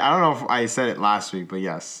 I don't know if I said it last week, but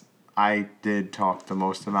yes, I did talk the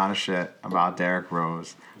most amount of shit about Derrick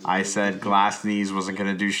Rose. I said glass knees wasn't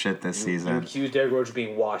going to do shit this You season. accused Derrick Rose of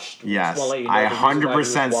being washed. Yes, Just wanna let you know I the reason why he 100%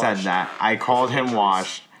 was said washed. that. I called him injuries.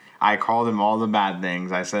 washed. I called him all the bad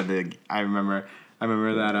things. I said that. I remember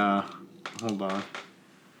that. Hold on.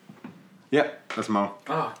 Yep, that's Mo.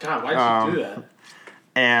 Oh God, why did you do that?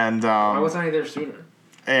 And Why wasn't I there sooner?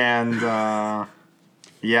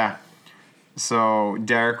 yeah. So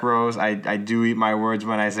Derrick Rose, I do eat my words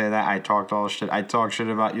when I say that. I talked all shit. I talked shit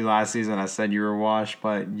about you last season. I said you were washed,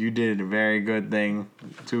 but you did a very good thing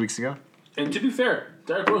 2 weeks ago. And to be fair,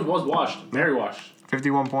 Derrick Rose was washed, very washed.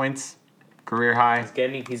 51 points, career high. He's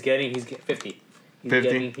getting 50. He's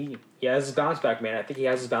 50? He has his bounce back, man. I think he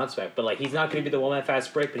has his bounce back. But he's not going to be the one man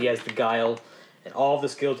fast break, but he has the guile and all of the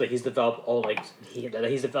skills that he's developed. That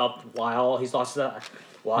he's developed while he's lost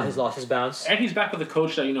his bounce. And he's back with a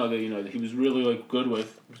coach that that he was really good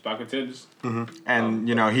with. He was back with Tibbs. And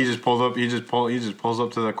he just pulls up. He just pulls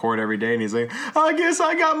up to the court every day, and he's like, "I guess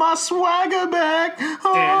I got my swagger back."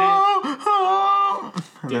 Oh.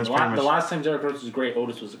 And Yeah, that's the pretty much. last time Derrick Rose was great,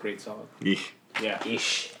 Otis was a great song. Eesh. Yeah.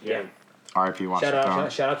 Ish. Yeah. R.I.P. Washington.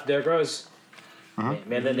 Shout out to Derrick Rose.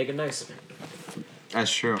 Man, that nigga nice.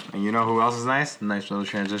 That's true. And you know who else is nice? Nice little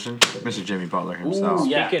transition. Mr. Jimmy Butler himself. Ooh,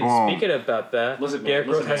 yeah. Speaking about that, Listen, man, Derrick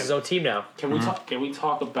Rose listen, has man. his own team now. Can we talk? Can we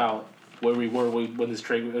talk about where we were when this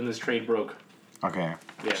trade broke? Okay.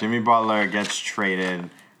 Yeah. Jimmy Butler gets traded.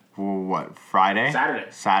 What? Friday?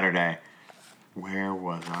 Saturday. Where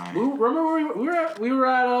was I? Remember we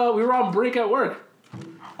were on break at work.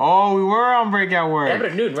 Oh, we were on break at work. It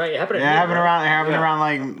happened at noon, right? It happened at Yeah, noon. it happened Yeah.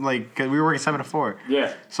 around like 'cause we were working 7 to 4.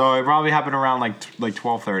 Yeah. So it probably happened around like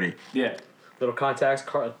 12:30. Yeah. Little context.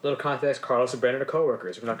 Carlos and Brandon are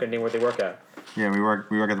coworkers. We're not going to name where they work at. Yeah, we work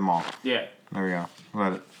at the mall. Yeah. There we go.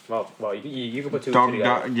 Let it. Well, you can put two and two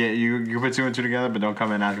together. You put 2 and 2 together, but don't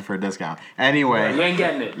come in asking for a discount. Anyway, You ain't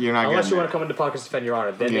getting it. you're not Unless you getting want it. to come into podcast defend your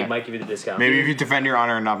honor, then Yeah. they might give you the discount. Maybe if you defend your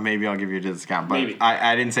honor enough, maybe I'll give you a discount. But Maybe.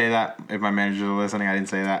 I didn't say that. If my managers are listening, I didn't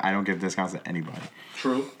say that. I don't give discounts to anybody.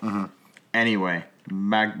 True. Anyway,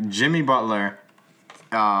 Jimmy Butler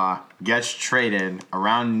gets traded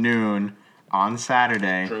around noon on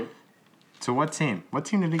Saturday. True. To what team? What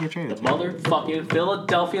team did he get traded The to? motherfucking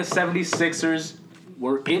Philadelphia 76ers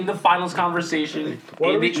were in the finals conversation. What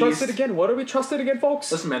in are we the trusted East. again? What are we trusted again,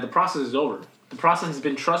 folks? Listen, man, the process is over. The process has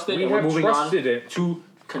been trusted, We and we're have moving trusted on it. to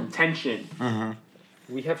contention.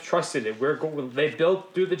 We have trusted it. They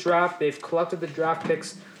built through the draft. They've collected the draft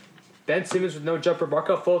picks Ben Simmons with no jumper,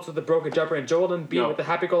 Markel Fultz with a broken jumper, and Joel Embiid with a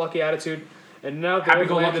happy-go-lucky attitude. And now they're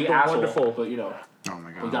happy-go-lucky the asshole, wonderful. but you know. Oh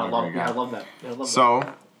my god. We gotta love that. So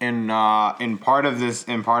in part of this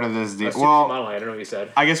deal, I don't know what you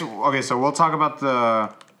said. I guess okay. So we'll talk about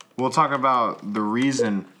the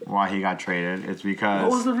reason why he got traded. It's because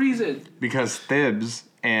what was the reason? Because Thibs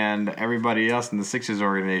and everybody else in the Sixers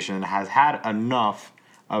organization has had enough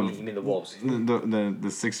of. You mean the Wolves?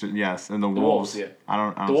 The Sixers, yes, and the Wolves. Yeah. I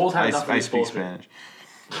don't. The Wolves had enough of I this speak bullshit.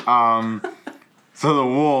 Spanish. So the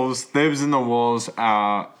Wolves, Thibs and the Wolves,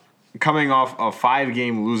 coming off a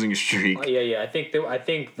 5-game losing streak. Yeah. I think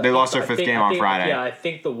They lost their fifth game on Friday. Yeah, I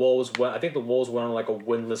think the Wolves went. I think the Wolves went on like a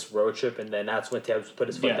winless road trip, and then that's when Tibbs put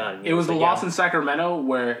his foot down. It was the loss in Sacramento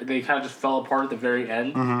where they kind of just fell apart at the very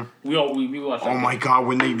end. Mm-hmm. We watched. Oh my god!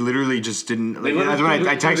 When they literally just didn't. Like, that's when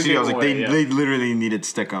I texted you. I was like, they literally needed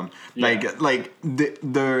Stickum. Yeah.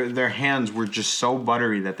 Their hands were just so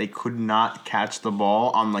buttery that they could not catch the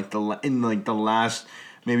ball on the last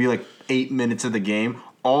maybe 8 minutes of the game.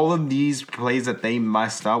 All of these plays that they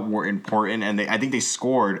messed up were important, and I think they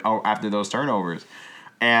scored after those turnovers,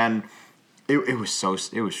 and it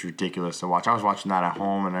was ridiculous to watch. I was watching that at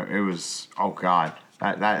home, and it was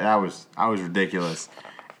that was ridiculous,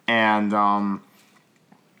 and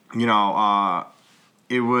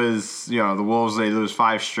it was the Wolves, they lose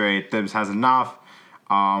 5 straight. Thibs has enough.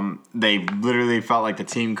 They literally felt like the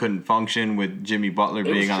team couldn't function with Jimmy Butler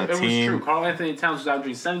being on the team. It was true. Karl Anthony Towns was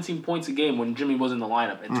averaging 17 points a game when Jimmy was in the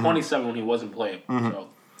lineup, and 27 when he wasn't playing. Mm-hmm. So.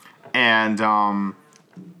 And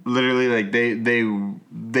literally,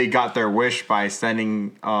 they got their wish by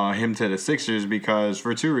sending him to the Sixers because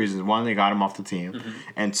for 2 reasons: 1, they got him off the team,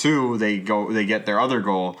 and 2, they get their other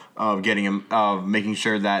goal of getting him, of making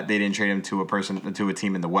sure that they didn't trade him to a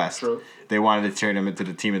team in the West. True. They wanted to trade him into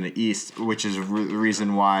the team in the East, which is the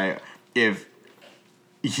reason why if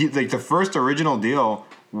the first original deal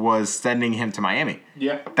was sending him to Miami.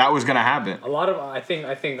 Yeah, that was gonna happen. A lot of I think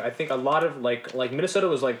a lot of like Minnesota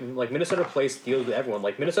was like Minnesota placed deals with everyone.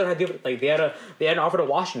 Like Minnesota had they had an offer to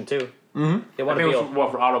Washington too. Mm-hmm. They wanted Beal.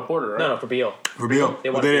 For Otto Porter, right? No, for Beal. For Beal,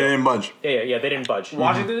 they didn't budge. Yeah, they didn't budge.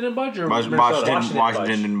 Washington didn't budge, or Washington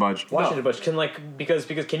didn't budge. Washington budge. Because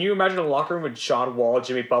can you imagine a locker room with John Wall,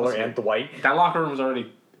 Jimmy Butler, and Dwight? That locker room was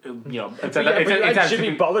already. It's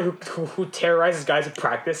Jimmy Butler who terrorizes guys in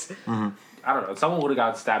practice. Mm-hmm. I don't know. Someone would have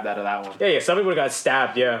gotten stabbed out of that one. Yeah. Somebody would have got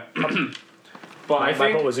stabbed. Yeah. But I think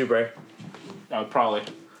my vote was Oubre. Probably.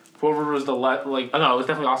 Whoever was the no, it was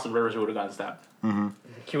definitely Austin Rivers who would have gotten stabbed. Mm-hmm.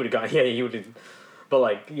 He would have gone. Yeah, he would have.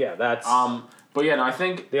 But that's. But yeah, no, I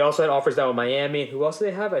think they also had offers down with Miami. Who else did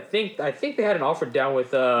they have? I think they had an offer down with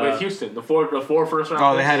Houston. The four first round.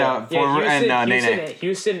 Oh, they had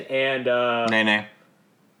Houston and Nene.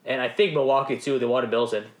 And I think Milwaukee too. They wanted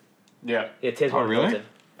Milton. Yeah. Tibbs wanted really? Milton.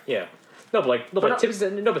 Yeah. But Tibbs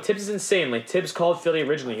is insane. Like Tibbs called Philly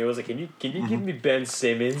originally. He was like, "Can you give me Ben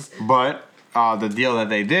Simmons?" But the deal that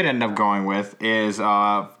they did end up going with is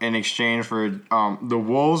in exchange for the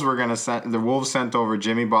Wolves were gonna send sent over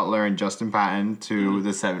Jimmy Butler and Justin Patton to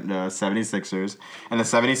the 76ers, and the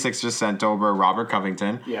 76ers sent over Robert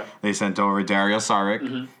Covington. Yeah. They sent over Dario Saric.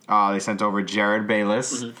 Mm-hmm. They sent over Jared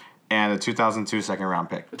Bayless. Mm-hmm. And the 2002 second round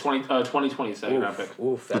pick. The 2020 second round pick.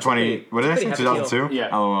 Oof, the 20. What did I say? 2002.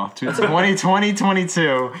 Yeah. LOL.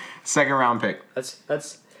 2022 second round pick. That's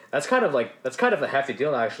kind of a hefty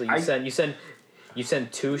deal actually. You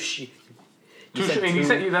send two. You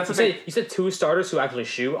said 2 starters who actually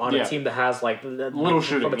shoot on a team that has little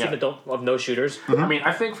shooting from a team that don't of no shooters. Mm-hmm. I mean,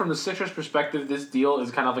 I think from the Sixers' perspective, this deal is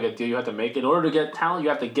kind of like a deal you have to make. In order to get talent, you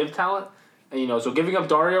have to give talent. And, so giving up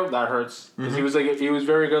Dario, that hurts because he was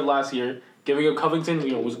very good last year. Giving up Covington,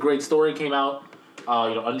 was a great story. Came out,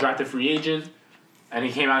 undrafted free agent, and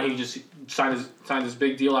he came out. He just signed this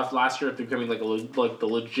big deal after last year after becoming the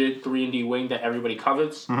legit 3-and-D wing that everybody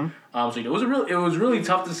covets. Mm-hmm. So it was really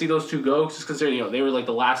tough to see those two go, just considering they were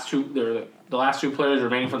the last two. They were the last 2 players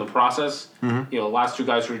remaining from the process. Mm-hmm. The last 2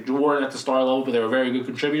 guys who weren't at the star level, but they were very good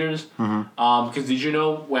contributors. Because did you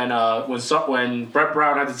know when Brett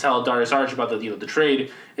Brown had to tell Dario Saric about the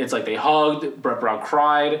trade, it's like they hugged. Brett Brown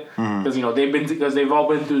cried because they've all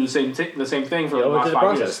been through the same thing for the last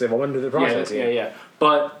 5 years. They've all been through the process. Yeah.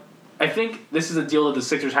 But I think this is a deal that the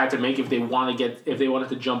Sixers had to make if they wanted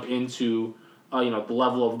to jump into the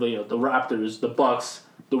level of the Raptors, the Bucks,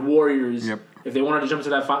 the Warriors. Yep. If they wanted to jump to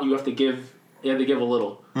that fight, you have to give a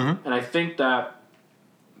little. Mm-hmm. And I think that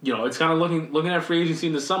it's kind of looking at free agency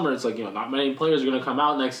in the summer. It's like not many players are going to come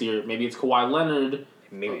out next year. Maybe it's Kawhi Leonard.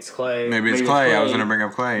 Maybe it's Clay. Maybe it's Clay. I was going to bring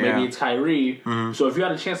up Clay. Maybe it's Kyrie. Mm-hmm. So if you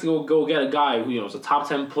had a chance to go get a guy who is a top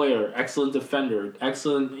 10 player, excellent defender,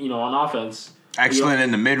 excellent on offense, Excellent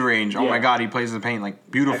in the mid range. Oh Yeah. my God, he plays the paint like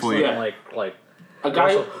beautifully. Excellent, like A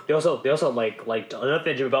guy. they also like another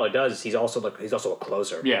thing Jimmy Butler does. He's also a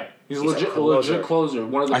closer. Yeah, he's a He's a legit closer. closer.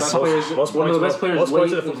 One of the I best saw- players. Most One of the points, best players. most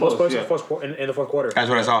points, late in and the, most close, points in the fourth quarter. That's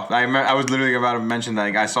what I saw. I was literally about to mention that.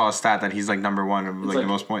 Like, I saw a stat that he's like number one of like the like-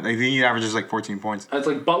 most points. I think he averages like 14 points. It's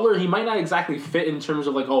like Butler. He might not exactly fit in terms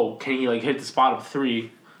of like, oh, can he like hit the spot of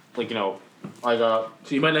three, like so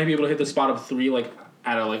he might not be able to hit the spot of three like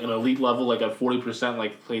at an elite level, like at 40%,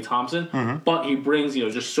 like Klay Thompson. But he brings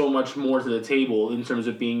just so much more to the table in terms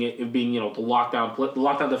of being the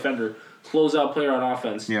lockdown defender, closeout player on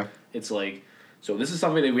offense. Yeah. It's like. So this is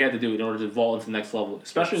something that we had to do in order to evolve into the next level,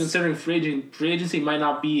 especially considering free agency might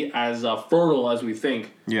not be as fertile as we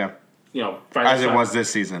think. Yeah. As As it was this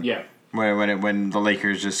season. Yeah. When the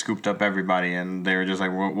Lakers just scooped up everybody and they were just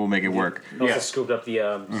like, we'll make it work. He also Yeah. scooped up the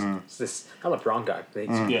this LeBron guy. They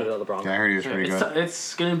scooped Yeah. up LeBron. Yeah, I heard he was pretty good.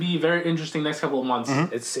 It's going to be very interesting next couple of months.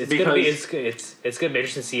 It's Because- gonna be it's gonna be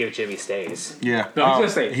interesting to see if Jimmy stays. Yeah. No, he's gonna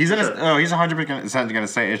stay, He's for gonna. sure. Oh, he's 100% gonna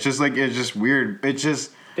stay. It's just weird. It's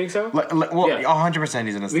just. Think so? Well, Yeah. 100%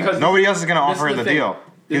 he's gonna stay. Because Nobody else is gonna this is offer him the the thing. deal.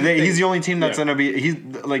 This is the He's thing. the only team that's Yeah. gonna be. He's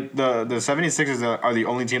like the 76ers are the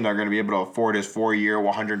only team that are gonna be able to afford his 4-year,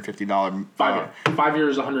 $150. 5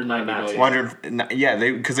 years, 190 Max. million. 100. Yeah,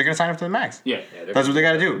 because they're gonna sign up to the max. Yeah. That's what they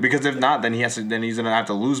gotta do. Because if not, then he's gonna have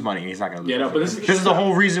to lose money. And he's not gonna lose. Yeah, no, money. but this is the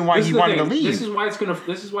whole reason why This he is the wanted to thing. leave. This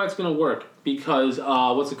is why it's gonna work because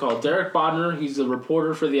what's it called? Derek Bodner, he's a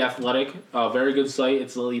reporter for the Athletic, very good site.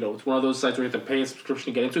 It's it's one of those sites where you have to pay a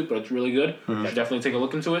subscription to get into it, but it's really good. Mm-hmm. Yeah, definitely take a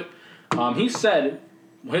look into it. He said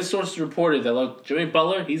his sources reported that look, Jimmy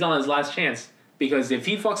Butler, he's on his last chance because if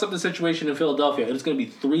he fucks up the situation in Philadelphia, it's gonna be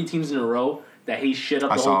 3 teams in a row that he shit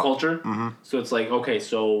up I the saw whole it. culture. Mm-hmm. So it's like okay,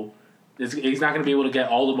 so. He's not going to be able to get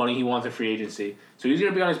all the money he wants in free agency, so he's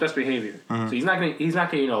going to be on his best behavior. Mm-hmm. So he's not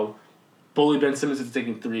going to bully Ben Simmons into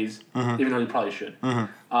taking threes, Mm-hmm. even though he probably should.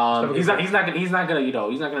 He's not going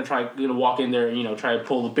to try walk in there and try to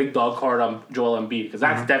pull the big dog card on Joel Embiid because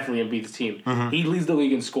Mm-hmm. that's definitely Embiid's team. He leads the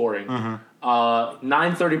league in scoring. 9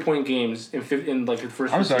 30-point games in like his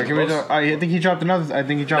first. I'm sorry. Can we? I think he dropped another. I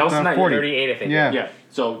think he That dropped was tonight, 40. 38, I think. Yeah. Yeah.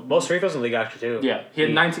 So Most free throws in the league actually too. yeah, he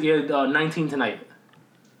had 19. He had 19 tonight.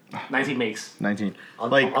 19 makes. 19. On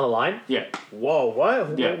Like the line. Yeah. Whoa,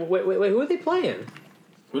 what? Yeah. Wait, who are they playing?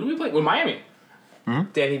 Who do we play? With Miami.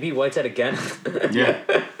 Danny B. Whiteside again. yeah.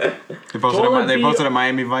 They Joel Embiid- posted a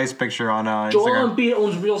Miami Vice picture on Joel Instagram. Embiid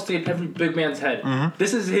owns real estate in every big man's head. Mm-hmm.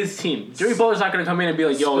 This is his team. Jimmy Butler's not going to come in and be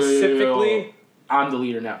like, yo, Specifically- I'm the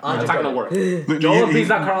leader now. I'm That's the not going to work. He- Joel he- Embiid's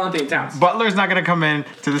not Karl Anthony Towns. Butler's not gonna come in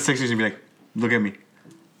to the Sixers and be like, "Look at me,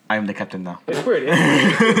 I am the captain now." It's weird.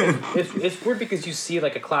 It's weird because you see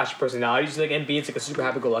like a clash of personalities. Like Embiid's like a super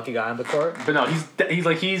happy-go-lucky guy on the court, But no, he's but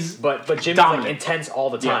Jimmy's Dominant. like intense all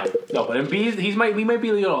the yeah. time. No, but Embiid, he might be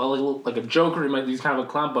like a joker. He might be kind of a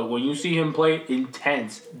clown. But when you see him play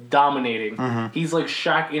intense, dominating, Mm-hmm. he's like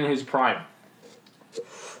Shaq in his prime.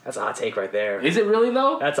 That's a hot take right there. Is it really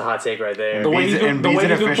though? That's a hot take right there. The way he's been- the way Embiid's an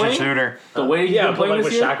he's been efficient playing? shooter. The way he's Yeah, been but playing like this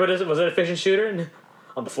with year, Shaq, was it an efficient shooter?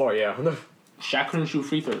 On the floor, yeah. Shaq couldn't shoot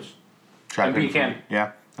free throws. Trapping Embiid can.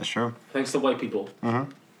 Yeah, that's true. Thanks to white people.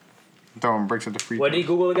 Throwing bricks at the free. What did he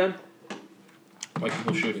Google again? White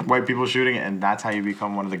people shooting. White people shooting, and that's how you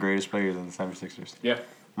become one of the greatest players in the 76ers. Yeah.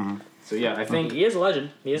 So yeah, I think He is a legend.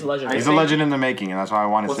 He is a legend. He's a think- legend in the making, and that's why I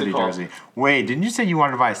want a What's it city called? jersey. Wait, didn't you say you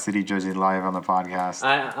wanted to buy a city jersey live on the podcast?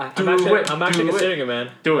 I'm Do actually, it. I'm actually Do it. considering it, man.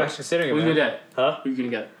 do I'm it. actually considering it, Who you man. gonna get? Huh? Who you gonna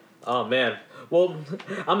get? Oh man. Well,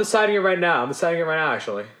 I'm deciding it right now.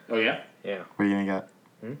 Actually. Oh yeah. Yeah. What are you gonna get?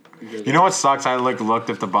 Who you gonna You get? know what sucks? I looked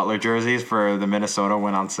if the Butler jerseys for the Minnesota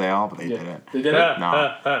went on sale, but they didn't. They did Uh, it.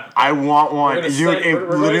 No. I want one. We're gonna, Dude, send, it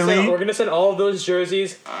we're, literally, we're gonna send all of those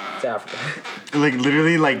jerseys to Africa. like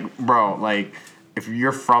literally, like bro, like if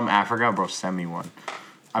you're from Africa, bro, send me one.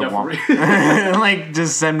 I Yeah, for want, real. like,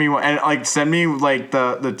 just send me one, and like send me like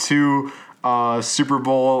the 2 Super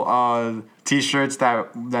Bowl T-shirts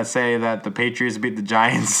that say that the Patriots beat the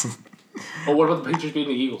Giants. Oh, what about the Patriots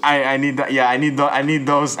beating the Eagles? I need that. Yeah, I need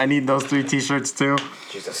those 3 T-shirts too.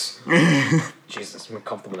 Jesus. Jesus, I'm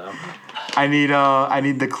comfortable now. I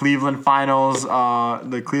need the Cleveland finals,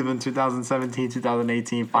 the Cleveland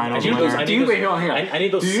 2017-2018 finals I need those- winner. I Do need you those- wait, hold on, here. I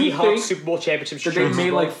need those Do you Seahawks think Super Bowl championship that they shirts.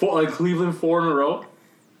 made like Cleveland 4 in a row?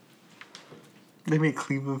 They made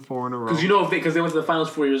Cleveland 4 in a row. Because because they went to the finals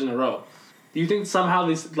 4 years in a row. Do you think somehow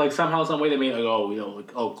some way they made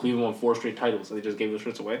Cleveland won 4 straight titles and they just gave those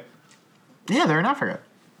shirts away? Yeah, they're in Africa.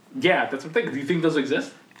 Yeah, that's what I'm thinking. Do you think those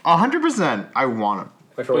exist? 100%. I want them.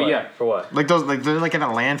 Wait, for But what? yeah. For what? Like those, like they're like in a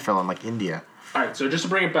landfill in like India. All right, so just to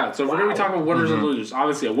bring it back, so if we're gonna be talking about winners and losers.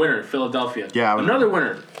 Obviously, a winner, Philadelphia. Yeah, I was- Another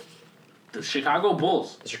winner, The Chicago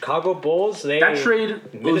Bulls. The Chicago Bulls, That trade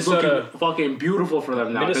was looking fucking beautiful for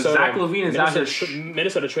them now. Because Zach LaVine is out here.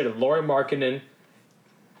 Minnesota traded Lauri Markkanen,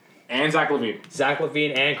 And Zach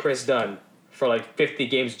LaVine. and Chris Dunn for like 50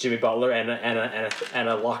 games of Jimmy Butler and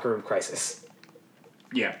a locker room crisis.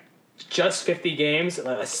 Yeah. Just 50 games, a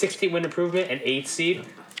 60-win improvement, an 8th seed, and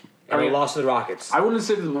I we mean, lost to the Rockets. I wouldn't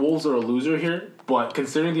say that the Wolves are a loser here, but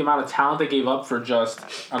considering the amount of talent they gave up for just...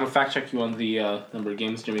 I'm going to fact check you on the number of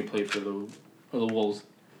games Jimmy played for the Wolves.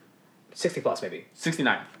 60 plus, maybe.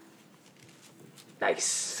 69. Nice.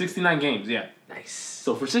 69 games, yeah. Nice.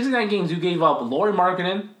 So for 69 games, you gave up Lauri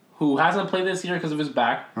Markkanen, who hasn't played this year because of his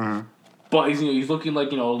back, but he's looking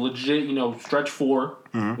like legit stretch 4,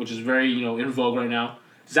 which is very in vogue right now.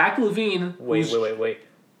 Zach LaVine. Wait.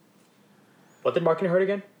 What did Markkanen hurt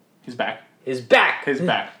again? His back. His back. His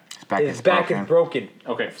back. His back is broken.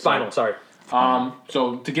 Okay. Spinal. Sorry.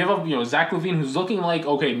 So to give up Zach LaVine, who's looking like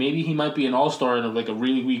maybe he might be an all-star in like a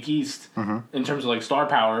really weak East in terms of like star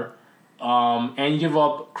power, and you give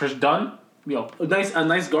up Chris Dunn. A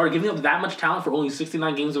nice guard, giving up that much talent for only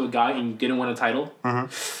 69 games of a guy and didn't win a title.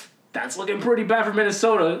 That's looking pretty bad for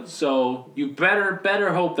Minnesota. So you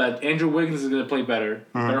better hope that Andrew Wiggins is going to play better.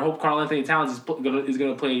 Better hope Karl Anthony Towns is going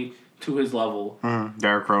to play to his level.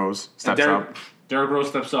 Derrick Rose steps up. Derrick Rose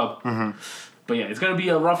steps up. But yeah, it's going to be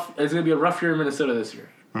a rough year in Minnesota this year.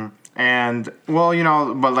 And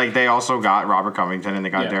but like they also got Robert Covington and they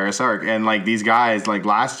got Darius Saric, and like these guys like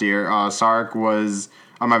last year, Saric was.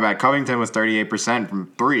 Oh, my bad. Covington was 38%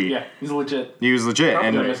 from 3. Yeah, he's legit. He was legit,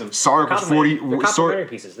 and Saric was 40.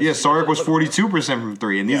 Saric was 42% from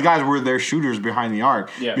 3, and these guys were their shooters behind the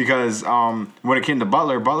arc. Yeah. Because when it came to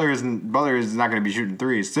Butler is not going to be shooting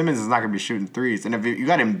threes. Simmons is not going to be shooting threes, and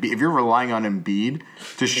if you're relying on Embiid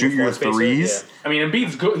to shoot your threes. I mean,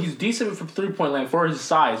 Embiid's good. He's decent from 3-point land for his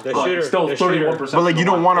size, but shooter, still 31%. But like you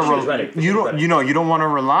don't want to you don't want to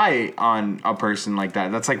rely on a person like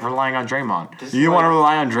that. That's like relying on Draymond. You don't want to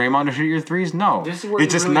rely on Draymond to shoot your threes. No,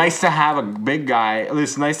 it's just nice to have a big guy.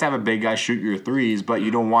 It's nice to have a big guy shoot your threes, but you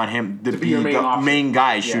don't want him to be the main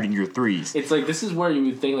guy shooting your threes. It's like this is where you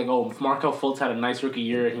would think like, oh, if Markelle Fultz had a nice rookie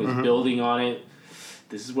year and he was building on it.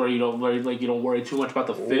 This is where you don't worry too much about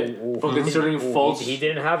the fit. But considering Fultz, he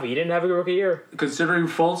didn't have a good rookie year. Considering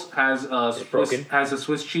Fultz has a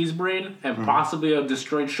Swiss cheese brain and possibly a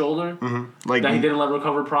destroyed shoulder like that he didn't let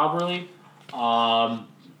recover properly.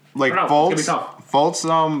 Like Fultz,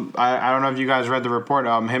 I don't know if you guys read the report.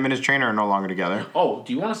 Him and his trainer are no longer together. Oh,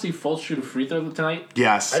 do you want to see Fultz shoot a free throw tonight?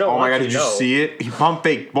 Yes. Oh my god, did you see it? He pump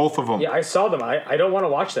faked both of them. Yeah, I saw them. I don't want to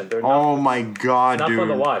watch them. They're not, oh my god, it's dude. not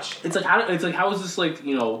fun to watch. It's like how is this like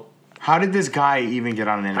How did this guy even get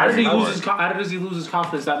on an How does he lose his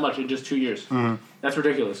confidence that much in just 2 years? That's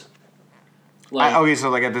ridiculous. Okay, so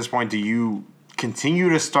like at this point, do you continue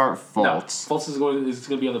to start Fultz? No, Fultz is going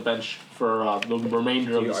to be on the bench for the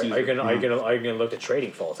remainder of the season. Are you gonna look at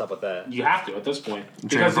trading Fultz? How about that? You have to at this point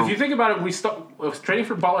because if you think about it, trading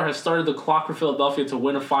for Butler has started the clock for Philadelphia to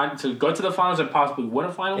win to go to the finals and possibly win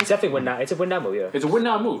a final. It's definitely win now. It's a win now move. Yeah, it's a win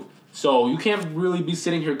now move. So you can't really be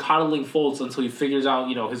sitting here coddling Fultz until he figures out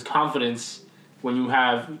his confidence. When you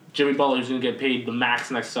have Jimmy Butler who's going to get paid the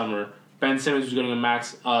max next summer, Ben Simmons who's getting a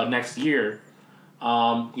max next year.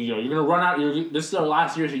 You're gonna run out. This is our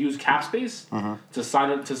last year to use cap space to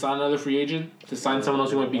sign another free agent, to sign someone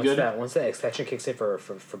else who might be good. Once that extension kicks in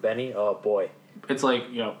for Benny, oh boy, it's like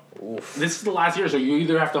this is the last year. So you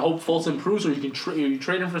either have to hope Fultz improves, or you can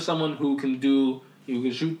trade him for someone who can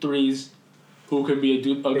shoot threes, who can be a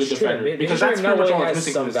good defender. Because that's pretty much all that's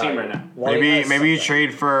missing from this team right now. Maybe you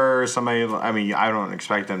trade for somebody. I mean, I don't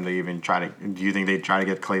expect them to even try to. Do you think they try to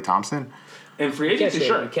get Klay Thompson? In free agency,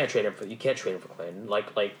 sure. You can't trade him for Clay.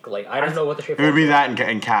 Like I don't know what the trade. It would be that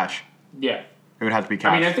in cash. Yeah. It would have to be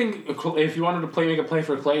cash. I mean, I think if you wanted to make a play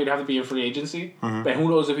for Clay, it'd have to be in free agency. But who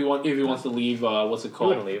knows if he wants to leave? What's it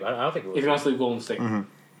called? He wouldn't leave. I don't think he would. If he wants to leave Golden State.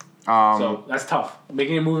 So that's tough.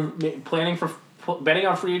 Making a move, betting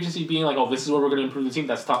on free agency, being like, oh, this is where we're going to improve the team.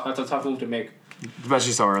 That's tough. That's a tough move to make.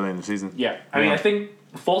 Especially so early in the season. Yeah. I mean, I think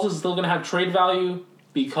Fultz is still going to have trade value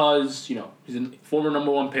because he's a former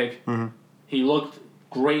number 1 pick. He looked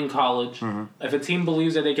great in college. If a team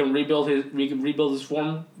believes that they can rebuild his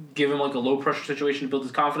form, give him like a low pressure situation to build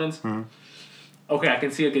his confidence, okay, I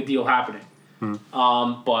can see a good deal happening. But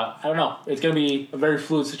I don't know. It's going to be a very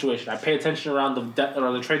fluid situation. I pay attention around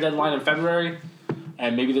the trade deadline in February,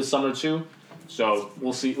 and maybe this summer too. So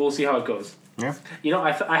we'll see. We'll see how it goes. Yeah.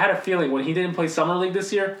 I had a feeling when he didn't play summer league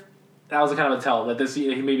this year, that was a kind of a tell that this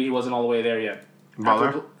year maybe he wasn't all the way there yet.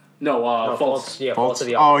 Butler? No, Fultz. Yeah, Fultz.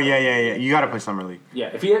 Fultz. Oh yeah. You got to play summer league.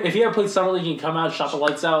 Yeah, if he had played summer league and come out, shot the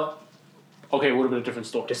lights out, okay, it would have been a different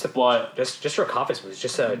story. Just to but just for confidence boost,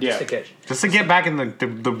 just to get. Just to get back in the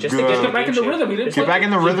Just to get back in the rhythm. He didn't Get back in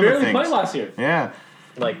the rhythm of He barely things. played last year. Yeah.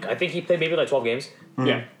 Like I think he played maybe like 12 games,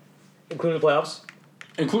 Yeah. including the playoffs.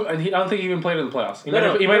 And I don't think he even played in the playoffs. He No,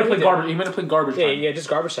 might have played did. garbage. He might have played garbage Yeah, time. yeah, just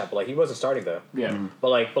garbage time. But like he wasn't starting though. Yeah. But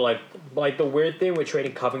like the weird thing with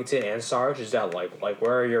trading Covington and Sarge is that like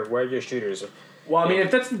where are your shooters? Well, I mean,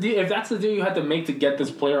 if that's the deal you had to make to get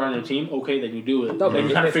this player on your team, okay, then you do it. No, then but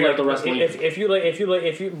you kind of if, figure like, out the rest later.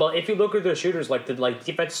 if you look at their shooters, like the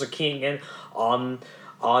defenses are keying in on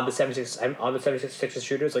the 76ers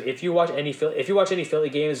shooters. Like if you watch any Philly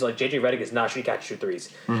games, like JJ Redick is not shooting catch and shoot threes.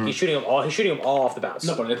 He's shooting them all off the bounce.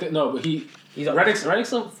 No, but Redick's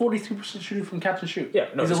 43% shooting from catch and shoot. Yeah,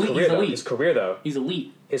 no, he's his elite. career, He's though. elite. He's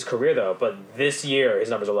elite. His career though. But this year his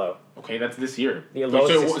numbers are low. Okay, that's this year. Yeah,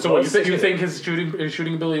 So what, you think his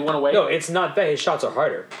shooting ability went away? No, it's not that his shots are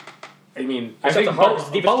harder. I mean, His I think shots are hard 'cause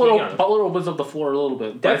the defense keying on him. Butler opens up the floor a little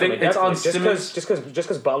bit. But I think it's on Simmons. Just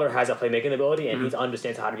because Butler has a playmaking ability and he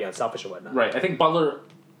understands how to be unselfish and whatnot. Right. I think Butler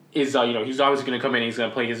is, he's obviously going to come in. He's going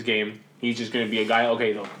to play his game. He's just going to be a guy.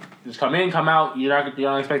 Okay, look, just come in, come out. You're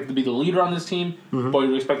not expected to be the leader on this team, but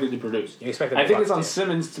you're expected to produce. You expect him I to think box it's on it.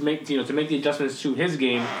 Simmons to make the adjustments to his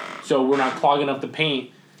game, so we're not clogging up the paint.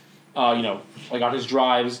 Like on his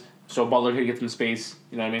drives, so Butler can get some space.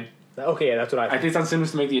 You know what I mean? Okay, yeah, that's what I think it's on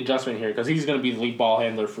Simmons to make the adjustment here because he's going to be the lead ball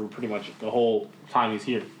handler for pretty much the whole time he's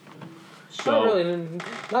here. So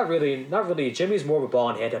Not really. Jimmy's more of a ball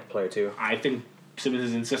and hand type player too. I think Simmons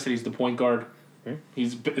has insisted he's the point guard.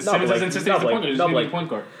 Simmons but has insisted he's the point guard. He's going to be the point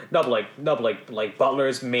guard. Like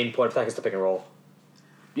Butler's main point of attack is the pick and roll.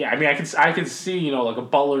 Yeah, I mean, I could see like a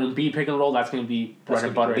Butler and B pick and roll. That's going to be bread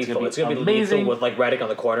and butter. It's going to be amazing amazing. with like Redick on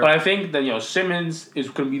the corner. But I think that Simmons is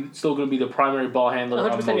still going to be the primary ball handler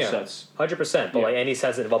on most sets. 100%. But like any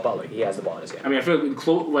sensitive about Butler, he has the ball in his hand. I mean, I feel like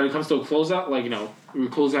when it comes to a closeout, we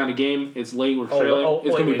close down a game, it's late, we're trailing,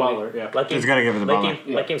 it's going to be Butler. Yeah. He's going to give it to Butler.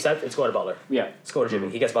 Like game 7, it's going to Butler. Yeah. It's going to Jimmy.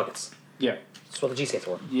 He gets buckets. Yeah. That's what the G stands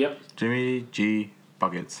for. Yep. Jimmy G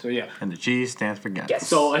buckets. So yeah. And the G stands for gets. Yes.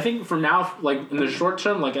 So I think for now, like in the short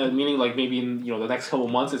term, meaning maybe in the next couple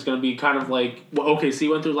months, it's going to be kind of like what OKC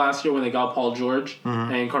went through last year when they got Paul George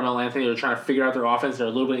and Carmelo Anthony. They're trying to figure out their offense. They're a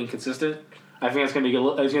little bit inconsistent. I think it's going to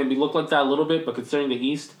look like that a little bit. But considering the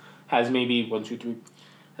East has maybe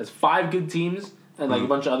has 5 good teams and a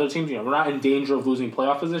bunch of other teams, we're not in danger of losing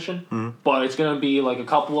playoff position. But it's going to be like a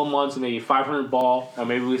couple of months and maybe 500 ball, and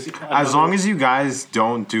maybe we see. As long as you guys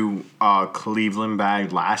don't do Cleveland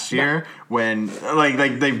bag last year, when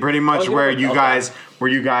they pretty much where you guys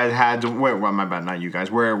had my bad, not you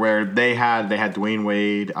guys, where they had Dwayne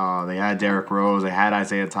Wade, they had Derrick Rose, they had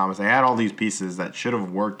Isaiah Thomas, they had all these pieces that should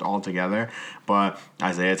have worked all together, but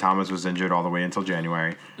Isaiah Thomas was injured all the way until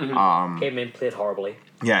January. Came in, played horribly.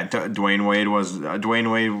 Yeah, Dwayne Wade was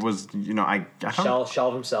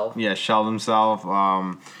Shelved himself. Yeah, shelved himself.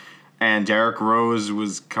 And Derrick Rose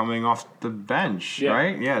was coming off the bench,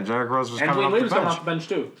 right? Yeah, Derrick Rose was coming off the bench. And Dwayne Wade was coming off the bench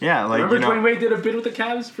too. Yeah, remember Dwayne Wade did a bid with the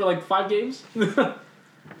Cavs for 5 games.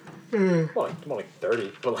 More like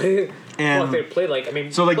 30, but they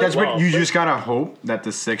played So that's well, what you just gotta hope that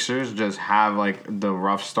the Sixers just have the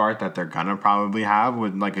rough start that they're gonna probably have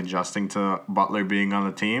with adjusting to Butler being on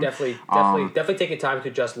the team. Definitely taking time to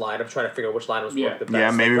adjust lineup, trying to figure out which lineups work the best.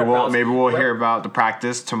 Yeah, maybe we'll hear about the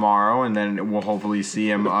practice tomorrow, and then we'll hopefully see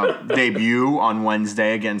him debut on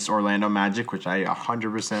Wednesday against Orlando Magic, which I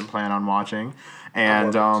 100% plan on watching.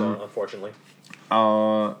 And unfortunately,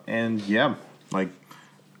 and yeah,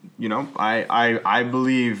 I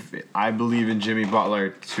believe in Jimmy Butler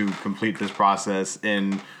to complete this process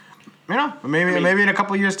in maybe in a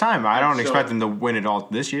couple of years' time. I don't expect him to win it all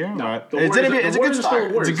this year, but it's a good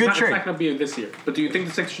start. It's a good trick. It's not going to be this year. But do you think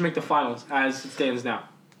the Sixers should make the finals as it stands now?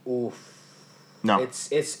 Oof. No.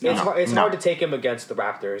 It's hard to take him against the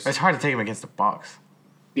Raptors. It's hard to take him against the Bucks.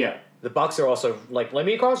 Yeah. The Bucks are also let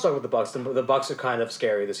me cross talk with the Bucks. The Bucks are kind of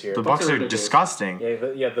scary this year. The Bucks are disgusting.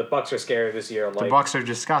 Yeah, the Bucks are scary this year. The Bucks are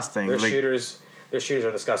disgusting. Their shooters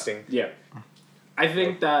are disgusting. Yeah. I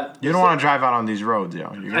think that you don't want to drive out on these roads, yo.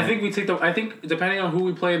 I think depending on who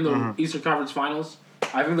we play in the Eastern Conference Finals,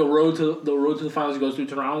 I think the road to the finals goes through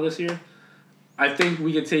Toronto this year. I think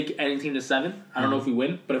we could take any team to 7. I don't know if we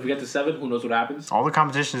win, but if we get to 7, who knows what happens? All the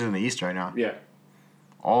competition's in the East right now. Yeah.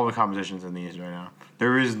 All the competition's in the East right now.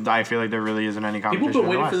 I feel like there really isn't any competition. People have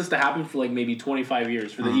been waiting for this to happen for maybe 25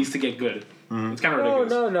 years for the East to get good. It's kind of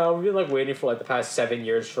ridiculous. No. We've been waiting for the past 7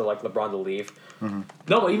 years for LeBron to leave. No,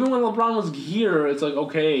 but even when LeBron was here, it's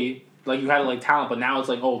okay, you had talent, but now it's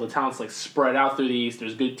the talent's spread out through the East.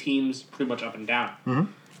 There's good teams pretty much up and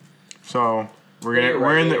down. So,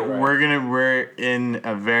 We're in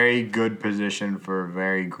a very good position for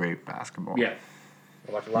very great basketball. Yeah,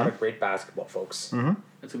 I watch a lot of great basketball, folks. Mm-hmm.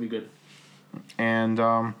 that's gonna be good. And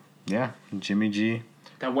Jimmy G.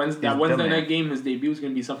 That Wednesday night game, his debut is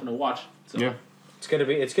gonna be something to watch. So. Yeah. It's gonna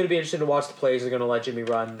be interesting to watch the plays. They're gonna let Jimmy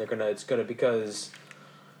run.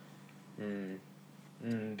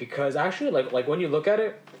 Because actually like when you look at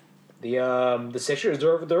it, the Sixers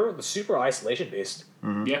they're super isolation based.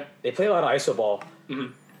 Mm-hmm. Yeah. They play a lot of iso ball.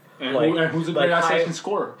 And, who's a like great isolation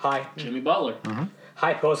scorer? Jimmy Butler. Mm-hmm.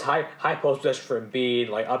 High post possession for Embiid,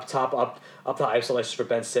 like up top isolation for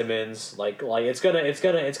Ben Simmons. Like it's gonna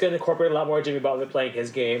incorporate a lot more Jimmy Butler playing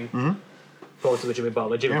his game. Mm-hmm. Opposed to Jimmy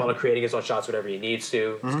Butler creating his own shots whenever he needs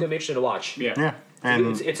to. It's gonna be interesting to watch. Yeah. Yeah.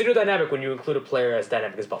 And It's a new dynamic when you include a player as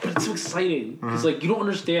dynamic as Butler. It's so exciting because you don't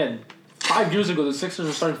understand. 5 years ago, the Sixers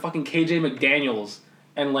were starting fucking KJ McDaniels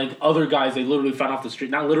and like other guys they literally found off the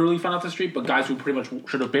street. Not literally found off the street, but guys who pretty much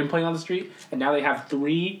should have been playing on the street. And now they have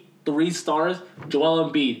three stars: Joel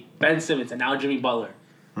Embiid, Ben Simmons, and now Jimmy Butler.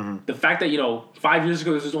 Mm-hmm. The fact that 5 years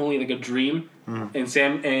ago this was only like a dream in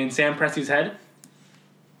Sam Presti's head,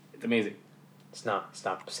 it's amazing. It's not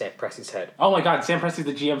Sam Presti's head. Oh my God, Sam Presti's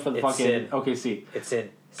the GM for the It's fucking in- OKC. It's in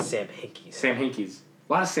Sam Hinkie's. Sam Hinkies.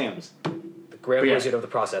 A lot of Sams. The grand But yeah. wizard of the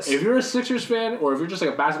process. If you're a Sixers fan, or if you're just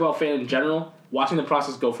like a basketball fan in general, watching the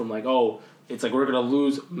process go from it's like we're gonna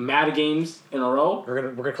lose mad games in a row,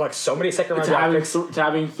 We're gonna collect so many second round to draft having picks. to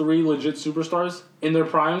having 3 legit superstars in their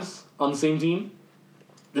primes on the same team.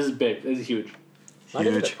 This is big. This is huge. Not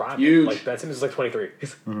even Huge. the prime. Huge. Like Ben Simmons is like 23.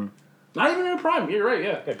 Not even in their prime. You're right.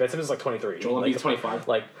 Yeah. Yeah, Ben Simmons is like 23. Joel like, Embiid's 25.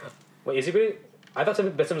 Like, wait, is he really? I thought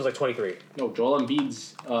Ben Simmons was like 23. No, Joel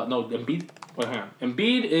Embiid's no Embiid. Wait, hang on.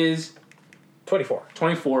 Embiid is 24.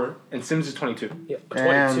 24 and Sims is 22. Yeah,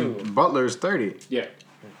 22. and Butler's 30. Yeah.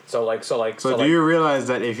 So So do you realize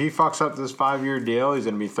that if he fucks up this 5-year deal, he's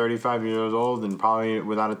gonna be 35 years old and probably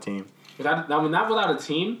without a team? Not without a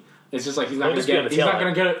team. It's just like he's not He'll gonna just get on the he's tail not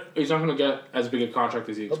end. gonna get he's not gonna get as big a contract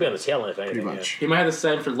as he He'll be on the expects. tail end if anything. Pretty much. He might have to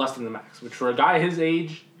sign for less than the max, which for a guy his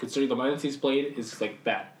age, considering the minutes he's played, is like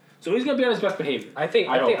bad. So he's gonna be on his best behavior. I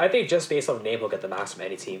think just based on name, he'll get the max from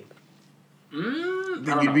any team.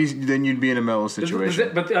 Then you'd be in a mellow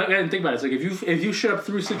situation. But again, think about it. It's like if you shut up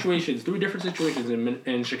 3 different situations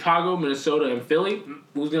in Chicago, Minnesota, and Philly,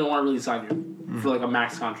 who's gonna want to really sign you for like a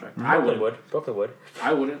max contract? I Brooklyn would. would.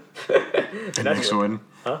 I wouldn't. The Knicks would.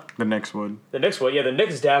 Huh? The Knicks would. The Knicks would. Yeah, the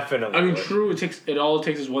Knicks definitely. I mean, would. true. All it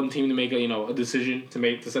takes is one team to make a decision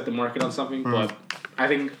to set the market on something. But I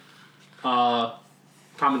think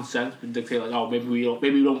common sense would dictate maybe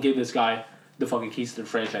we don't give this guy the fucking keys to the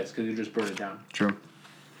franchise because you just burn it down. True.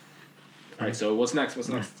 All right. So what's next?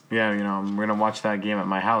 Yeah, I'm gonna watch that game at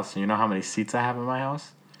my house. You know how many seats I have at my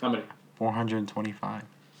house? How many? 425.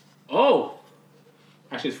 Oh,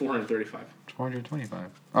 actually, it's 435.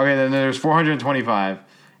 425. Okay, then there's 425,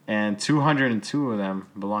 and 202 of them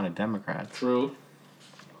belong to Democrats. True.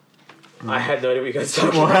 I had no idea what you guys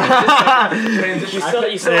talking about.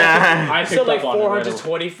 You still I picked like up on it right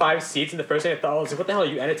 425 seats in the first thing. I thought, I was like, what the hell are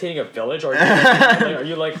you entertaining a village? Or are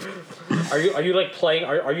you like playing?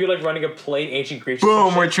 Are you like running a plain ancient Greece?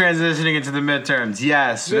 Boom, we're transitioning into the midterms.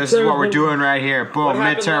 Yes, this is what we're doing right here. Boom,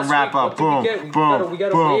 midterm wrap up. Boom, boom, we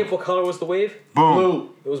got a boom, wave. What color was the wave? boom. Blue.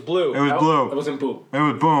 It was blue. It was It blue. wasn't boo. It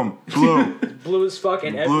was boom, blue. Blue as fuck,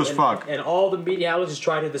 and Blue as fuck. and all the media outlets just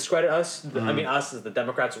try to discredit us. I mean, us as the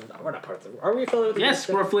Democrats. We're not part of them. Are we affiliated with the Yes,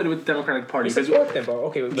 we're affiliated with the Democratic Party. We 'Cause support them, bro.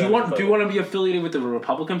 Okay. Do you want to be affiliated with the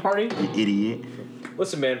Republican Party? Idiot.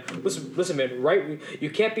 Listen, man. Listen, man. You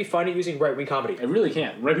can't be funny using right wing comedy. I really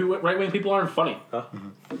can't. Right wing people aren't funny.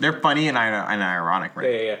 They're funny and ironic,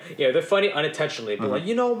 right? Yeah. They're funny unintentionally, but like,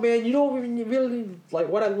 man, really like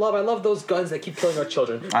what I love those guns that keep killing our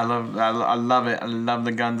children. I love it. I love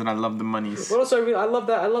the guns and I love the monies. What else? I love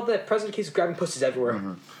that President keeps grabbing pussies everywhere.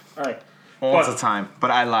 All right. All the time.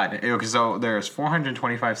 But I lied. Okay, so there's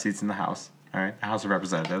 425 seats in the House. All right, the House of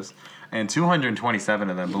Representatives, and 227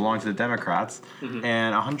 of them belong to the Democrats,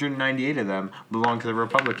 and 198 of them belong to the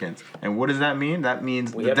Republicans. And what does that mean? That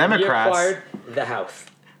means the Democrats. We acquired the House.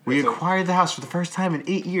 We acquired the House for the first time in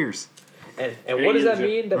 8 years. And what does that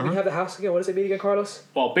mean that we have the House again? What does it mean again, Carlos?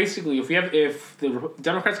 Well, basically, if the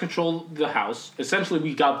Democrats control the House, essentially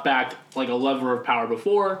we got back like a lever of power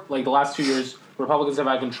before. Like the last 2 years, Republicans have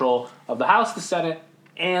had control of the House, the Senate,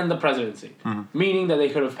 and the presidency. Meaning that they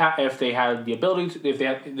could have, if they had the ability to, if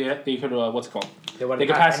they could, what's it called? They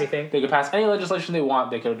could pass anything. They could pass any legislation they want.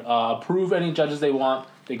 They could approve any judges they want.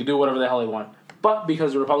 They could do whatever the hell they want. But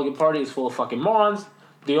because the Republican Party is full of fucking morons,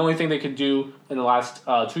 the only thing they could do in the last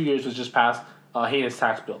 2 years was just pass a heinous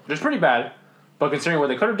tax bill, which is pretty bad. But considering what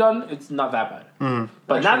they could have done, it's not that bad. Mm-hmm.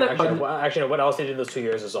 But actually, what else they did in those 2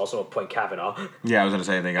 years is also appoint Kavanaugh. Yeah, I was gonna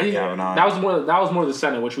say they got Kavanaugh. That was more the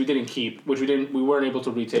Senate, which we didn't keep, we weren't able to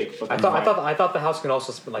retake. But I thought the House can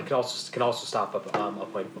also stop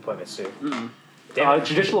appointments too.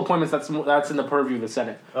 Judicial appointments, that's in the purview of the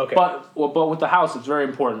Senate. Okay. But with the House, it's very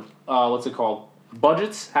important. What's it called?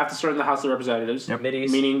 Budgets have to start in the House of Representatives. Yep.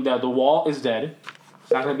 Meaning that the wall is dead.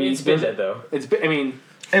 It's not going to be. It's been dead though.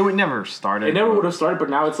 It would never start. It never would have started, but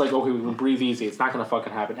now it's like, okay, we can breathe easy. It's not going to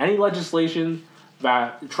fucking happen. Any legislation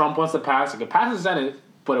that Trump wants to pass, it can pass the Senate,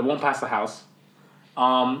 but it won't pass the House.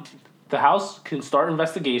 The House can start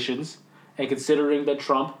investigations, and considering that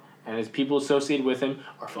Trump and his people associated with him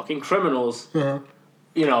are fucking criminals,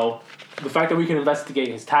 you know, the fact that we can investigate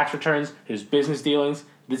his tax returns, his business dealings,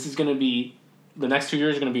 this is going to be, the next 2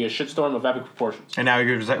 years are going to be a shitstorm of epic proportions. And now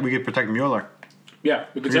we could protect Mueller. Yeah,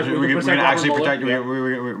 we can actually protect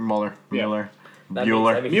Mueller. Mueller. Yeah. Mueller. That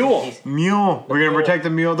Mueller. means Mule. Mule. We're gonna protect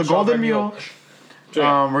the mule, the golden mule.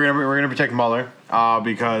 Yeah. We're gonna protect Mueller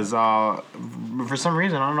because for some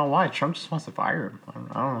reason I don't know why Trump just wants to fire him.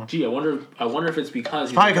 I don't know. Gee, I wonder if it's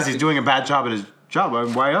because Probably because he's doing a bad job at his job.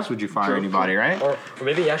 Why else would you fire anybody, right? Or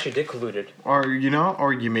maybe he actually did collude it. Or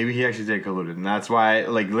maybe he actually did collude it, and that's why.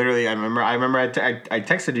 Like literally, I remember I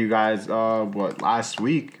texted you guys last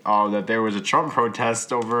week that there was a Trump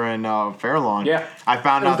protest over in Fair Lawn. Yeah, I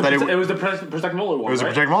found out that it was the Protect Mueller one. It was right?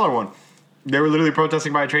 a Protect Mueller one. They were literally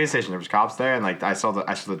protesting by a train station. There was cops there, and like I saw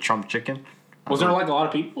the Trump chicken. Was there like a lot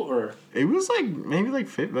of people, or it was like maybe like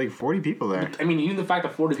 40 people there? I mean, even the fact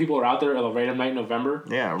that 40 people are out there on a random night in November.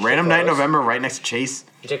 Yeah, random night in November, right next to Chase.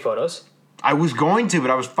 Did you take photos? I was going to,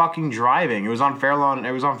 but I was fucking driving. It was on Fair Lawn.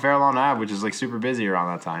 It was on Fair Lawn Ave, which is like super busy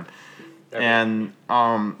around that time. And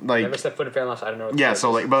like never stepped foot in Fair Lawn, so I don't know. What yeah,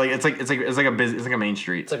 so like, but like it's like a main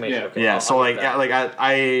street. It's like Main Street. Okay. Yeah, so I'll like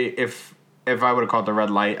if I would have caught the red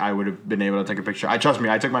light, I would have been able to take a picture. Trust me,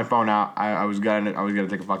 I took my phone out. I was gonna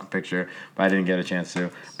take a fucking picture, but I didn't get a chance to.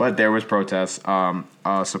 But there was protests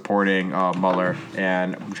supporting Mueller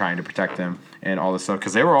and trying to protect him and all this stuff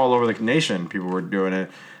because they were all over the nation. People were doing it,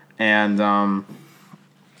 and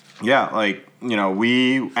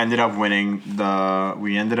we ended up winning the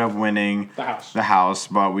House,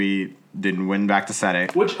 but we didn't win back the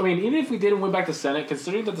Senate. Which, I mean, even if we didn't win back the Senate,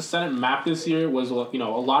 considering that the Senate map this year was, a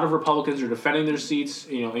lot of Republicans are defending their seats.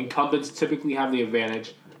 Incumbents typically have the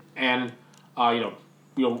advantage, and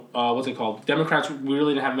what's it called? Democrats, we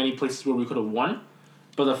really didn't have many places where we could have won.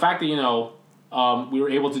 But the fact that we were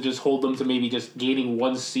able to just hold them to maybe just gaining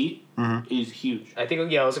one seat is huge. I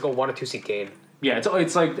think it was like a 1 or 2 seat gain. Yeah,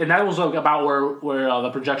 it's like, and that was like about where the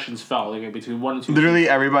projections fell, like between 1 and 2. Literally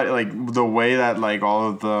everybody, like the way that like all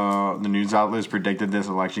of the news outlets predicted this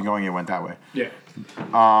election going, it went that way. Yeah.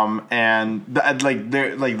 And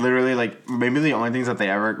they're like literally like maybe the only things that they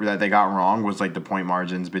got wrong was like the point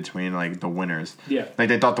margins between like the winners. Yeah. Like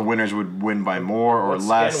they thought the winners would win by more or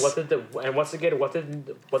less. What did the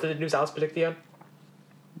news outlets predict again?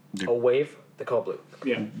 A wave. They call it blue.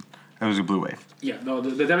 Yeah. It was a blue wave. Yeah, no,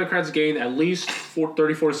 the Democrats gained at least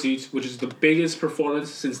 34 seats, which is the biggest performance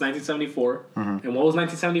since 1974. And what was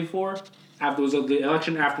 1974? It was the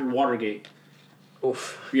election after Watergate.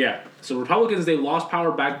 Oof. Yeah, so Republicans, they lost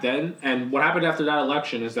power back then, and what happened after that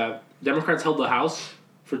election is that Democrats held the House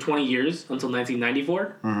for 20 years until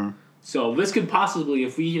 1994. So this could possibly,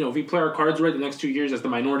 if we play our cards right the next 2 years as the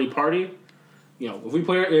minority party, if we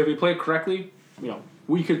play it correctly,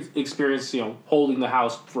 we could experience, holding the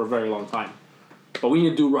House for a very long time. But we need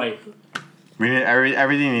to do right. We need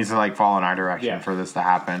everything needs to like fall in our direction for this to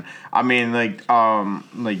happen. I mean, another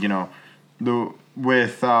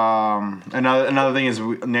thing is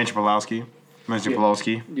Nancy Pelosi.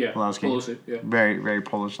 Pelosi. Yeah. Pelosi. Yeah. Very, very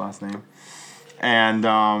Polish last name. And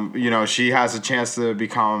she has a chance to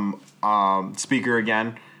become speaker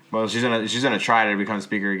again. Well, she's gonna try to become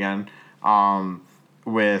speaker again. I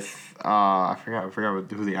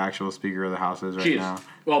forgot who the actual Speaker of the House is now.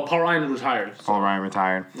 Well, Paul Ryan retired. So. Paul Ryan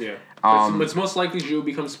retired. Yeah. It's most likely she will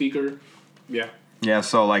become Speaker. Yeah. Yeah,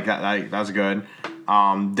 so like that's good.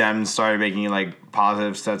 Dems started making like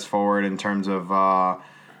positive steps forward in terms of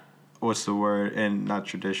what's the word? And not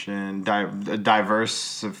tradition,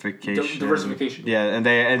 diversification. Diversification. Yeah, and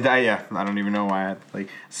I don't even know why I had to, like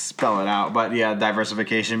spell it out, but yeah,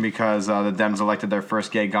 diversification because the Dems elected their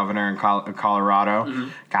first gay governor in Colorado.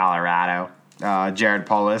 Colorado, Jared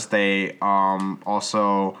Polis. They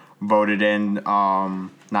also voted in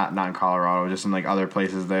not in Colorado, just in like other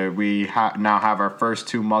places. We now have our first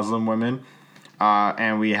 2 Muslim women,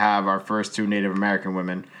 and we have our first 2 Native American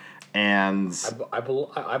women. And I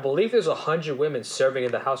believe there's 100 women serving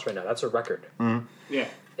in the House right now. That's a record. Yeah.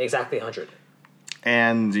 Exactly 100.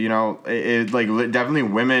 And definitely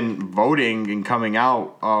women voting and coming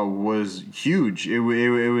out was huge. It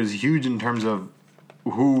was huge in terms of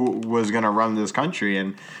who was gonna run this country,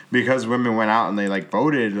 and because women went out and they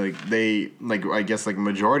voted, I guess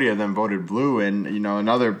majority of them voted blue, and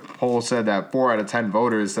another poll said that 4 out of 10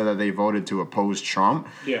 voters said that they voted to oppose Trump.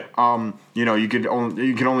 Yeah. You could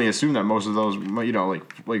only assume that most of those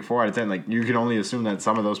 4 out of 10, you could only assume that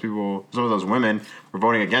some of those women were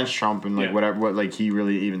voting against Trump and what he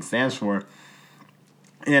really even stands for.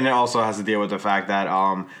 And it also has to deal with the fact that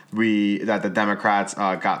the Democrats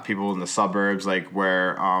got people in the suburbs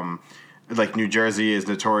where New Jersey is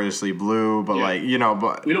notoriously blue, but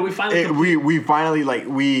we finally we finally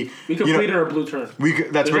we completed our blue turn.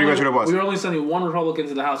 That's pretty much what it was. We were only sending one Republican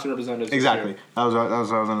to the House of Representatives. Exactly. That was what I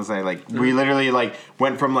was gonna say. We literally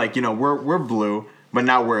went from we're blue, but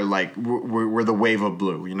now we're we're the wave of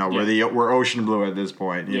blue. We're ocean blue at this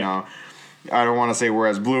point. You know. I don't want to say we're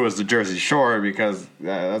as blue as the Jersey Shore because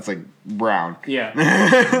that's brown. Yeah.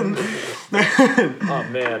 Oh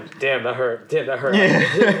man, damn that hurt.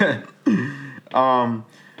 Yeah.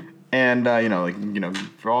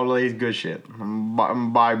 For all these good shit,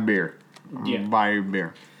 buy beer. Yeah. Buy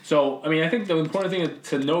beer. So I think the important thing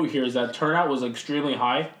to note here is that turnout was extremely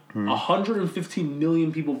high. 115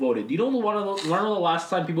 million people voted. Do you know one of the last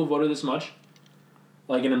time people voted this much?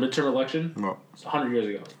 In a midterm election? Well, it's 100 years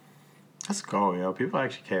ago. Let's go, yo. People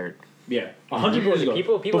actually cared. Yeah, 100 years ago.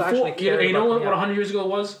 People actually cared. You know what 100 years ago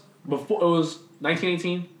was? Before it was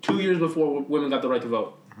 1918, 2 years before women got the right to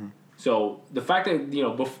vote. Mm-hmm. So the fact that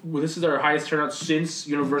this is our highest turnout since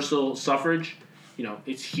universal suffrage,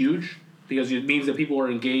 it's huge because it means that people are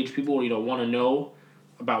engaged. People want to know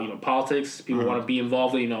about politics. People want to be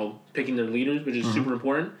involved in picking their leaders, which is super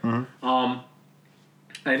important. Mm-hmm. And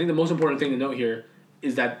I think the most important thing to note here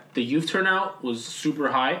is that the youth turnout was super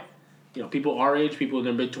high. People our age, people in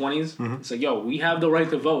their mid-20s. Mm-hmm. It's we have the right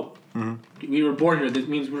to vote. Mm-hmm. We were born here. This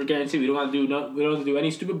means we're guaranteed. We don't have to do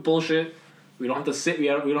any stupid bullshit. We don't have to sit. We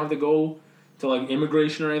don't have to go to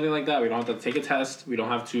immigration or anything like that. We don't have to take a test. We don't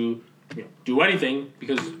have to do anything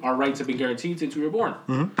because our rights have been guaranteed since we were born.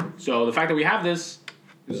 Mm-hmm. So the fact that we have this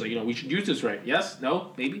is we should use this right. Yes?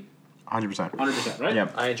 No? Maybe? 100%. 100%, right?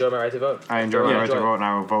 Yep. I enjoy my right to vote. I enjoy my right to vote, and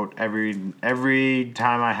I will vote every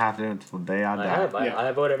time I have to until the day I die.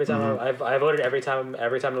 I vote every time. I voted every time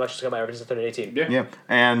elections come out ever since 2018. Yeah.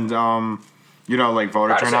 And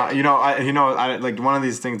voter turnout. One of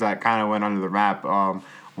these things that kind of went under the wrap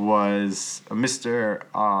was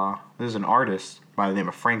there's an artist by the name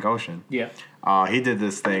of Frank Ocean. Yeah. He did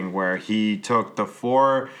this thing where he took the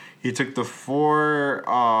four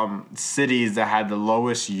cities that had the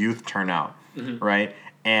lowest youth turnout, right?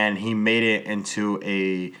 And he made it into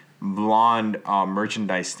a blonde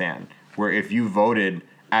merchandise stand where if you voted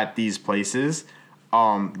at these places,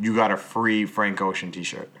 you got a free Frank Ocean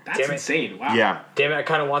T-shirt. That's insane! Wow. Yeah. Damn it! I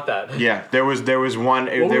kind of want that. Yeah. There was one.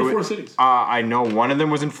 What were the 4 cities? I know one of them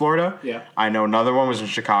was in Florida. Yeah. I know another one was in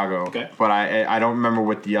Chicago. Okay. But I don't remember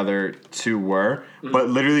what the other 2 were. Mm-hmm. But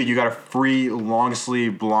literally, you got a free long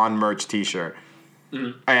sleeve blonde merch T-shirt,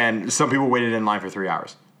 and some people waited in line for 3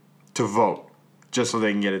 hours to vote just so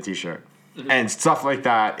they can get a T-shirt. Mm-hmm. And stuff like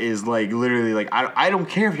that is literally I don't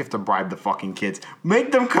care if you have to bribe the fucking kids.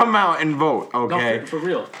 Make them come out and vote, okay? No, for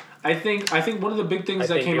real. I think one of the big things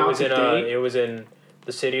that came out today. It was in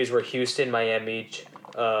the cities were Houston, Miami,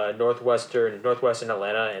 northwestern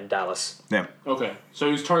Atlanta, and Dallas. Yeah. Okay, so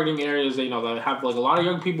he was targeting areas that that have a lot of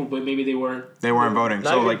young people, but maybe they weren't voting.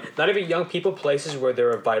 Not even young people, places where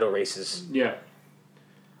there are vital races. Yeah.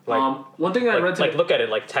 One thing that I read today, look at it,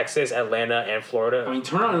 Texas, Atlanta, and Florida.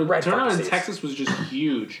 turnout in Texas was just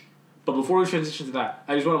huge. But before we transition to that,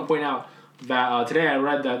 I just want to point out that today I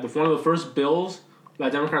read that one of the first bills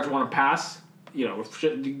that Democrats want to pass,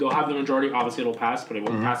 they'll have the majority. Obviously, it'll pass, but it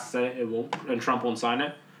won't pass the Senate. It won't, and Trump won't sign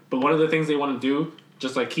it. But one of the things they want to do,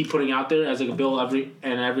 just keep putting out there as a bill every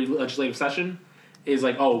legislative session, is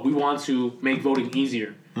we want to make voting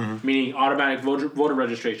easier. Mm-hmm. Meaning automatic voter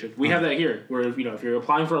registration. We have that here, where if you're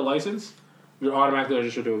applying for a license, you're automatically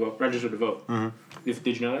registered to vote. Mm-hmm. Did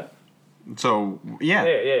you know that? So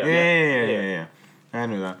yeah. I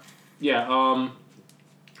knew that. Yeah.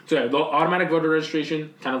 So the automatic voter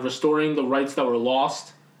registration, kind of restoring the rights that were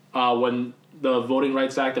lost when the Voting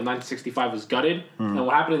Rights Act of 1965 was gutted. Mm-hmm. And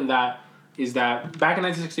what happened in that is that back in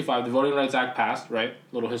 1965, the Voting Rights Act passed. Right,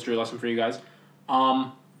 little history lesson for you guys.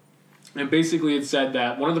 And basically, it said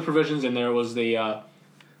that one of the provisions in there was that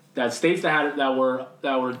states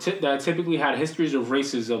that typically had histories of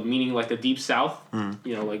racism, meaning the Deep South,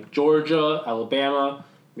 Georgia, Alabama,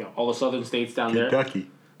 all the southern states down there. Kentucky.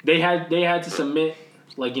 They had to submit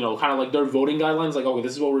like, you know, kind of like their voting guidelines, like, okay,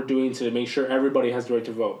 this is what we're doing to make sure everybody has the right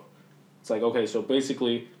to vote. It's like, okay, so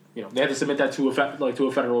basically, you know, they had to submit that to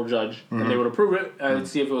a federal judge, and they would approve it and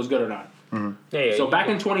see if it was good or not. So back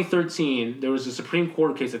in 2013, there was a Supreme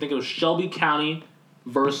Court case. I think it was Shelby County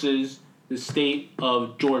versus the state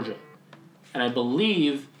of Georgia, and I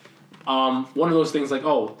believe one of those things like,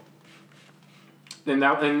 oh, in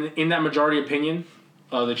that majority opinion,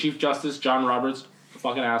 the Chief Justice John Roberts,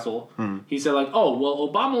 fucking asshole, he said like, oh, well,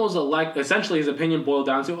 Obama was elected. Essentially, his opinion boiled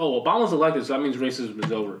down to, oh, Obama was elected, so that means racism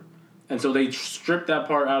is over. And so they stripped that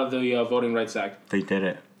part out of the Voting Rights Act. They did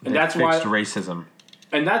it. And they that's fixed why racism.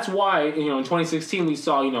 And that's why, you know, in 2016 we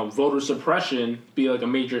saw, you know, voter suppression be like a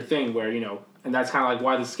major thing where, you know, and that's kind of like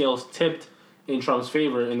why the scales tipped in Trump's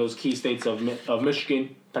favor in those key states of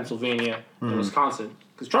Michigan, Pennsylvania, and Wisconsin.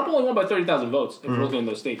 Because Trump only won by 30,000 votes if you're looking in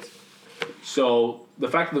those states. So the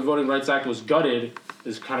fact that the Voting Rights Act was gutted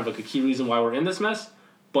is kind of like a key reason why we're in this mess.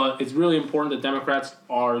 But it's really important that Democrats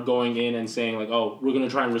are going in and saying like, oh, we're going to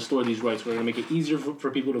try and restore these rights. We're going to make it easier for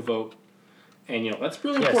people to vote. And, you know, that's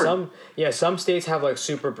really important. Some states have like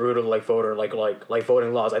super brutal like voter like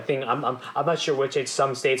voting laws. I think I'm not sure which states.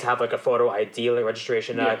 Some states have like a photo ID like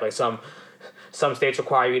registration act. Like some states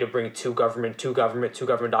require you to bring two government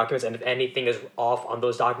documents, and if anything is off on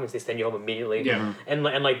those documents, they send you home immediately. Yeah. And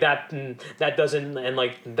like that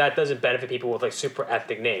doesn't benefit people with like super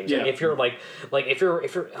ethnic names. Yeah. And if you're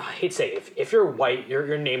if you're I hate to say if you're white,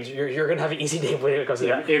 your name's you're gonna have an easy name when it comes to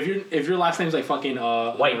that. If your last name's like fucking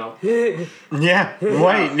white, yeah,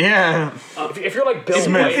 white, yeah. If you're like Bill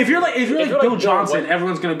Smith. White, if you're like Bill Johnson, White,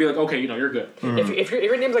 everyone's gonna be like, okay, you know, you're good. If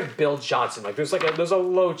your name's like Bill Johnson, like there's a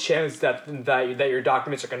low chance that your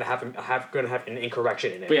documents are gonna have an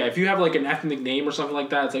incorrection in it. But yeah, if you have like an ethnic name or something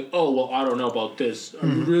like that, it's like, oh well, I don't know about this. Are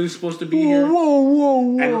you really supposed to be here?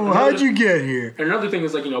 Whoa! How'd you get here? And another thing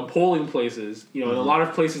is like, you know, polling places. You know, in a lot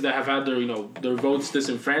of places that have had their, you know, their votes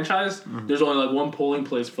disenfranchised, there's only like one polling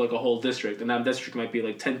place for like a whole district, and that district might be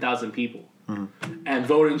like 10,000 people. And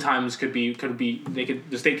voting times could be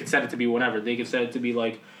the state could set it to be whenever. They could set it to be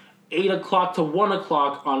like 8 o'clock to 1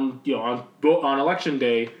 o'clock on election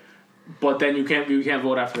day. But then you can't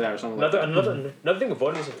vote after that or something like that. Another thing with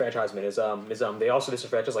voting disenfranchisement is they also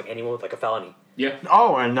disenfranchise like anyone with like a felony. Yeah.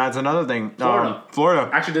 Oh, and that's another thing. Florida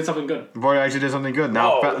actually did something good. Florida actually did something good.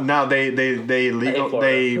 Now they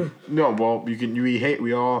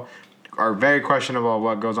we all are very questionable about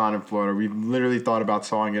what goes on in Florida. We literally thought about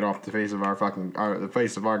sawing it off the face of the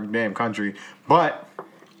face of our damn country, but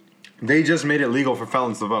they just made it legal for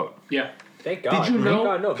felons to vote. Yeah. Thank God. Did you know? Thank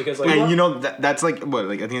God, no, because like, and you know that's like what,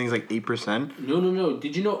 like I think it's like 8%. No.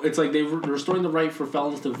 Did you know it's like they're restoring the right for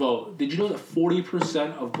felons to vote? Did you know that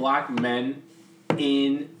 40% of black men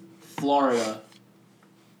in Florida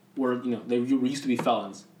were, you know, they used to be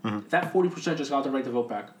felons? That 40% just got the right to vote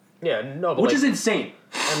back. Yeah, no, but which like, is insane.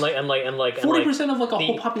 And 40% of like a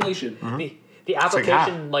whole population. The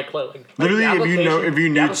application like literally, if you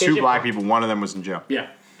knew two black people, people, one of them was in jail. Yeah.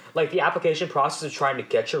 Like the application process of trying to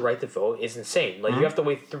get your right to vote is insane. Like you have to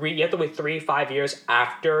wait 3-5 years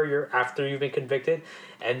after you've been convicted,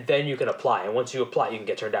 and then you can apply. And once you apply, you can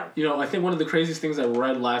get turned down. You know, I think one of the craziest things I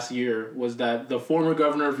read last year was that the former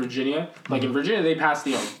governor of Virginia, like in Virginia, they passed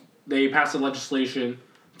the legislation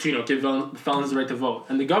to, you know, give felons the right to vote,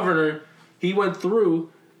 and the governor, he went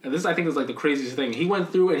through. And this, I think, is like the craziest thing. He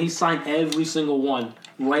went through and he signed every single one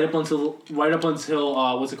right up until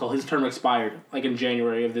what's it called? His term expired, like in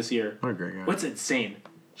January of this year. What a great guy. What's insane?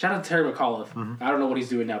 Shout out to Terry McAuliffe. I don't know what he's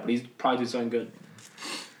doing now, but he's probably doing something good.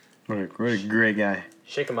 What a great guy.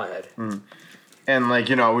 Shaking my head. And like,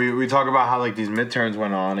 you know, we talk about how like these midterms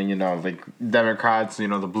went on, and you know, like Democrats, you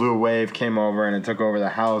know, the blue wave came over and it took over the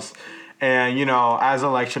House. And, you know, as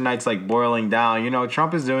election night's like boiling down, you know,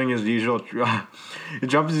 Trump is doing his usual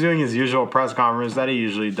press conference that he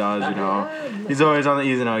usually does, you know. He's always on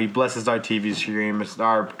he blesses our TV stream,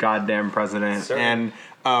 our goddamn president. Sir. And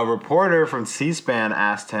a reporter from C-SPAN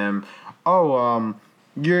asked him,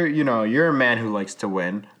 you're a man who likes to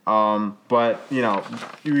win. But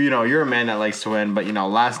you're a man that likes to win, but you know,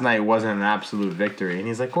 last night wasn't an absolute victory. And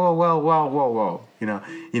he's like, whoa. You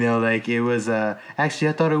know, like it was actually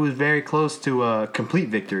I thought it was very close to a complete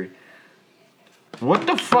victory. What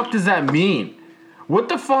the fuck does that mean? What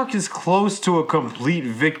the fuck is close to a complete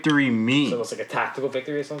victory mean? So it's like a tactical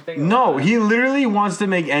victory or something? No, he literally wants to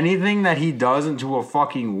make anything that he does into a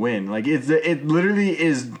fucking win. Like it literally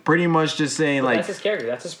is pretty much just saying like that's his character,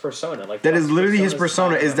 that's his persona. Like that is literally his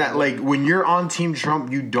persona. Is that like when you're on Team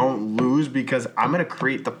Trump, you don't lose because I'm gonna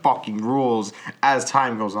create the fucking rules as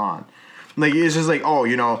time goes on. Like it's just like, oh,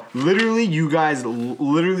 you know, literally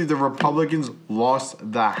the Republicans lost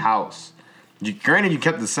the House. Granted, you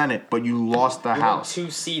kept the Senate, but you lost the You won House.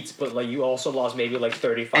 2 seats, but like you also lost maybe like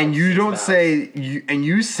 35. And you seats don't in the House. say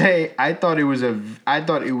you say I thought it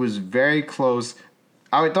was very close.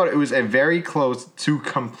 I thought it was a very close to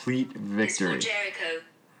complete victory. Jericho.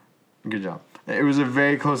 Good job. It was a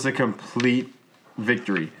very close to complete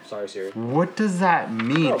victory. Sorry, Siri. What does that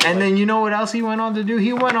mean? Oh, And then you know what else he went on to do?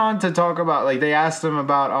 He went on to talk about, like, they asked him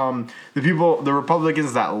about the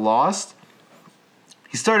Republicans that lost.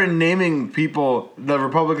 He started naming the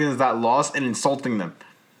Republicans that lost and insulting them.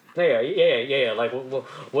 Yeah. Like,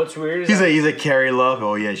 what's weird is He's like Carrie Love.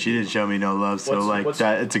 Oh yeah, she didn't show me no love, so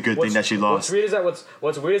that it's a good thing that she lost.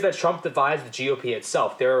 What's weird is that Trump divides the GOP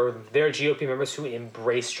itself. There are GOP members who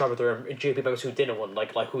embrace Trump, there are GOP members who didn't want,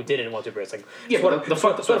 who didn't want to embrace. Like, Yeah, but the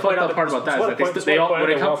fucked up part about that is that they all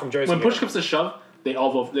when push comes to shove, they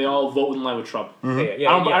all vote in line with Trump. Mm-hmm.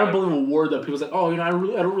 I don't believe a word that people's like, oh, I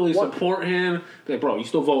don't really support him. Like, bro, you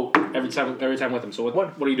still vote every time with him. So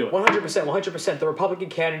what are you doing? 100%. The Republican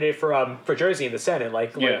candidate for Jersey in the Senate,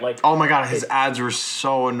 like Oh my god, his ads were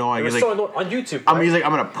so annoying. He's He's so like, annoying on YouTube. he's like,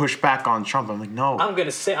 I'm gonna push back on Trump. I'm like, no,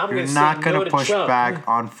 You're not gonna push Trump. back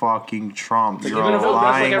on fucking Trump. You're gonna a vote just like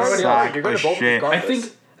lying everybody else. sack You're gonna of vote shit. regardless. I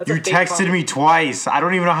think That's You a fake texted problem. me twice. I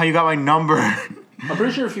don't even know how you got my number. I'm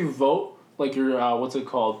pretty sure if you vote, like your what's it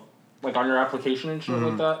called, like on your application and shit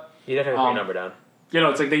like that. You definitely have your number down. You know,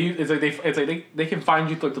 it's like they can find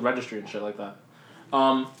you through like the registry and shit like that.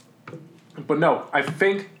 But no, I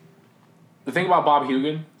think the thing about Bob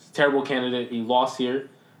Hugin, he's a terrible candidate. He lost here.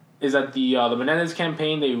 Is that the Menendez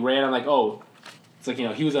campaign? They ran on like, oh, it's like, you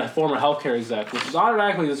know, he was a former healthcare exec, which is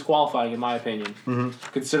automatically disqualifying in my opinion,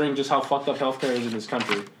 considering just how fucked up healthcare is in this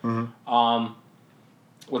country.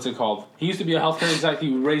 What's it called? He used to be a healthcare exec.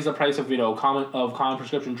 He raised the price of common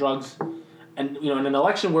prescription drugs, and in an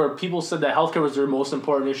election where people said that healthcare was their most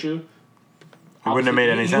important issue, It wouldn't have made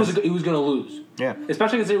any sense. He was going to lose. Yeah.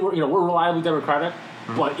 Especially because we're reliably Democratic,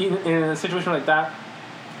 but even in a situation like that,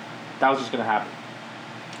 that was just going to happen.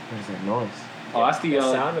 What is that noise? Oh, that's the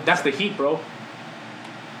sound of- that's the heat, bro.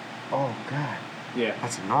 Oh god, Yeah,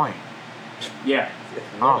 that's annoying. yeah.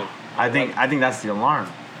 Oh, I think that's the alarm.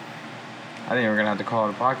 I think we're gonna have to call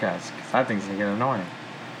it a podcast because that thing's gonna get annoying.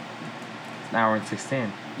 It's an hour and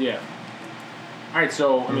 16. Yeah. All right,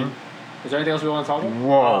 so I mean, is there anything else we want to talk about?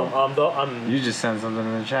 Whoa! You just sent something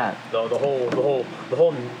in the chat. The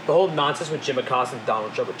whole nonsense with Jim Acosta and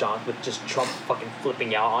Donald Trump with just Trump fucking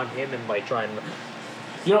flipping out on him and like trying.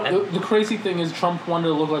 You know, the crazy thing is Trump wanted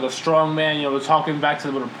to look like a strong man. You know, talking back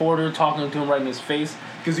to the reporter, talking to him right in his face.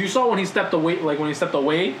 Because you saw when he stepped away, from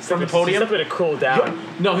the podium. He's to cool down.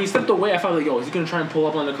 No, he stepped away. I thought like, is he gonna try and pull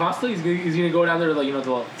up on Acosta? He's gonna go down there like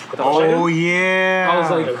Oh yeah! I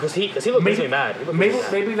was like, because he looked really mad.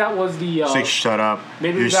 Maybe that was the. Say shut up.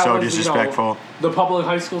 Maybe You're that so was, disrespectful. The public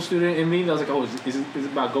high school student in me that was like, is it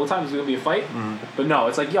about go time? Is it gonna be a fight? But no,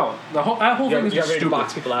 it's like, that whole thing is just ready to stupid.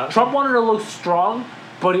 box people out? Trump wanted to look strong,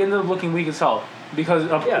 but he ended up looking weak as hell because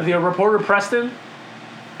the reporter pressed him,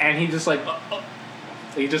 and he just like.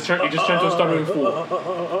 He just turned to a stuttering fool.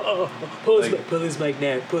 Pull his mic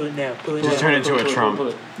now. Pull it now. Just turned into a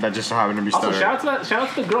Trump that just so happened to be Also, stuttering. shout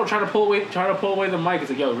out to the girl trying to pull away the mic. It's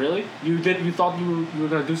like, yo, really? You thought you were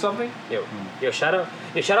gonna do something? Yo, shout out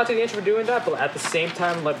to the intern for doing that, but at the same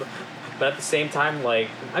time,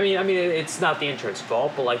 I mean, it's not the intern's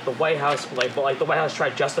fault, but like the White House,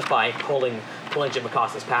 tried justifying pulling Jim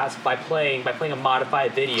Acosta's pass by playing a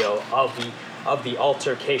modified video of the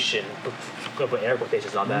altercation. Put air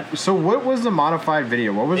quotations on that. So what was the modified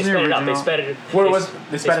video? What was the original? They sped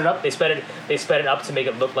it up. They sped it up. They sped it up to make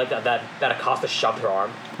it look like that Acosta shoved her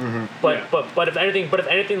arm. But if anything,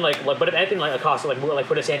 Acosta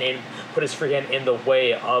put his free hand in the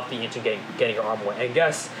way of the intern getting her arm away. And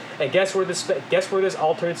guess where this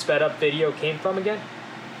altered sped up video came from again?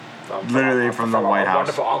 Literally from the White House.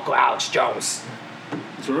 Wonderful Uncle Alex Jones.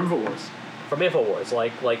 It's from InfoWars. From InfoWars,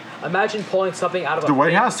 like imagine pulling something out of Did the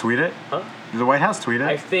White House tweet it? Huh? Did the White House tweet it?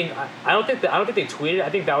 I don't think they tweeted. I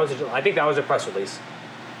think that was a press release.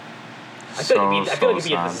 I feel like it'd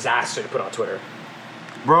be a disaster to put on Twitter.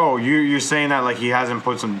 Bro, you're saying that like he hasn't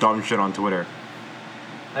put some dumb shit on Twitter.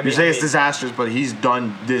 You say it's disastrous, but he's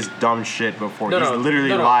done this dumb shit before. He's literally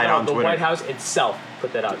lied on Twitter. The White House itself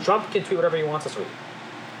put that out. Trump can tweet whatever he wants to tweet.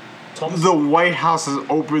 The White House has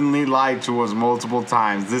openly lied to us multiple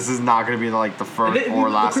times. This is not going to be like the first or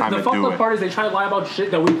last time to do it. The fucked up part is they try to lie about shit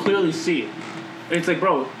that we clearly see. It's like,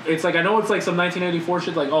 bro, it's like, I know it's like some 1984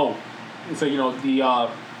 shit, like, it's like,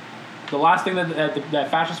 the last thing that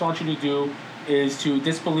fascists want you to do is to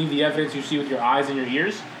disbelieve the evidence you see with your eyes and your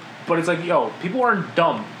ears. But it's like, people aren't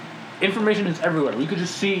dumb. Information is everywhere. We could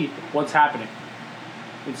just see what's happening.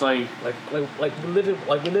 It's like we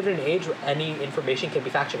live in an age where any information can be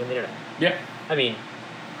fact checked on the internet. yeah, I mean,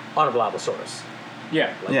 on a reliable source.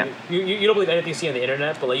 yeah. Like, Yeah. You don't believe anything you see on the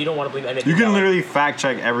internet, but like you don't want to believe anything. You can that, like, literally fact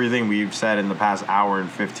check everything we've said in the past hour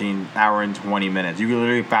and 20 minutes. You can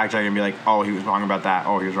literally fact check and be like, oh, he was wrong about that.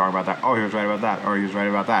 Oh, he was wrong about that. Oh, he was right about that. Or he was right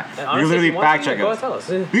about that. and You can honestly, literally if you want fact to, check go us. tell us.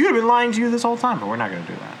 We could have been lying to you this whole time, but we're not going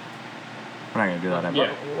to do that. We're not going to do that ever.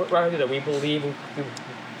 Yeah. We're not gonna do that. We believe.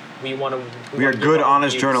 We want to. We are good,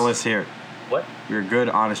 honest journalists here. What? We are good,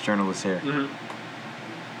 honest journalists here.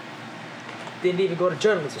 Didn't even go to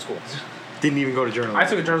journalism school. Didn't even go to journalism. I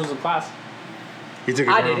took a journalism class. He took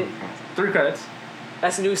a I did journalism it. class. 3 credits.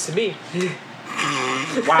 That's news to me.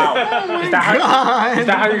 Wow. Is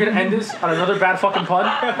that how you're gonna end this on another bad fucking pun?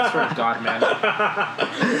 I swear to God, man.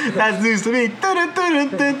 That's news to me.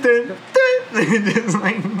 Just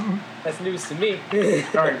like, That's news to me.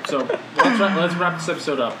 All right, so let's wrap this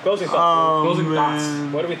episode up. Closing thoughts. Closing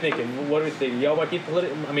thoughts. What are we thinking? What are we thinking? Y'all want to keep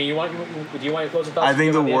political? I mean, do you want your closing thoughts? I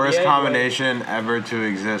think the about worst NBA? combination ever to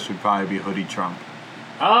exist would probably be Hoodie Trump.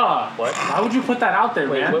 Ah, What? Why would you put that out there,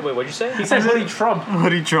 Wait, man? what'd you say? He said Hoodie Trump.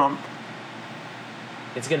 Hoodie Trump.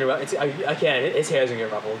 It's gonna. I can't. His hair's gonna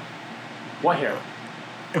get ruffled. What hair?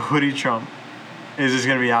 Hoodie Trump is just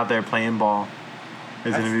gonna be out there playing ball.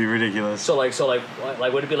 It's gonna be ridiculous. So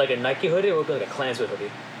would it be like a Nike hoodie or would it be like a Klansman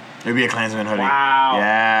hoodie? It'd be a Klansman hoodie. Wow.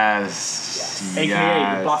 Yes.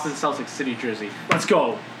 AKA the Boston Celtics City jersey. Let's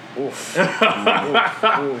go. Oof.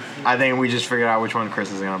 I think we just figured out which one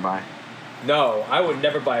Chris is gonna buy. No, I would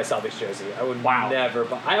never buy a Celtics jersey. I would Wow. never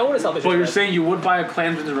buy. I own a Celtics jersey. But you're saying you would buy a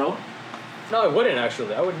Klansman's robe? No, I wouldn't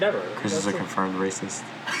actually. I would never. Chris is a confirmed racist.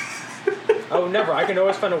 I would never. I can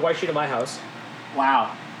always find a white sheet in my house.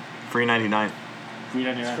 Wow. Free 99.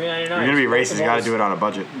 $3.99. $3.99. You're gonna be racist. You gotta do it on a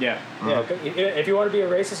budget. Yeah. Yeah, if you want to be a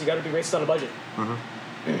racist, you got to be racist on a budget.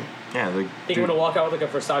 Yeah. Like, Think dude, you want to walk out with like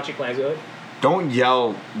a Versace Klansman hood? don't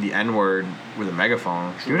yell the N word with a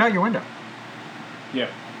megaphone. Do it out your window, Yeah.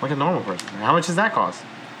 like a normal person. How much does that cost?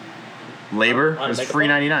 Labor On a is megaphone? free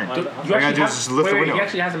 99. On- You on- All you gotta actually do is have- just lift the wait, window he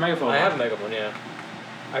actually has a megaphone. I have a megaphone, yeah.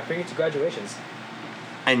 I bring it to graduations.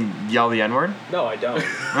 and yell the N word. No, I don't.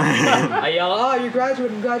 I yell, "Oh, you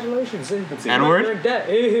graduated! Congratulations!" see. N-word? You're in debt.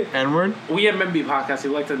 N word. We at MB Podcast,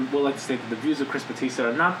 we like to state that the views of Chris Batista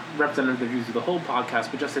are not representative of the views of the whole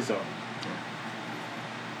podcast, but just his own.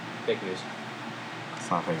 Fake news.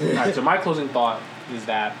 It's not fake. Alright, so my closing thought is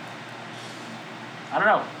that I don't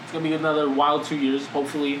know. It's gonna be another wild 2 years.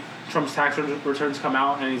 Hopefully, Trump's tax returns come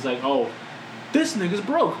out, and he's like, "Oh, this nigga's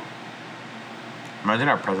broke. Imagine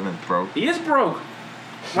our president's broke. He is broke."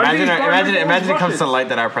 Why do you think he's guarding Imagine all those it comes to Russians? light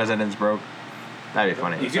that our president's broke. That'd be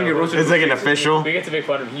funny. He's gonna get roasted. It's like an official. We get to make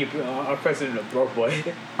fun of our president, a broke boy.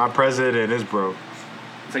 My president is broke.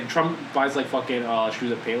 It's like Trump buys like fucking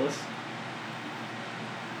shoes at Payless.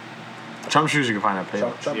 Trump shoes you can find at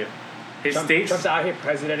Payless. Trump. Yeah. His states. Trump's out here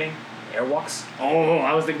presidenting Airwalks. Oh,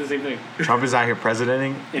 I was thinking the same thing. Trump is out here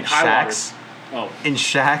presidenting in high shacks. Oh, In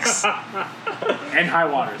shacks and high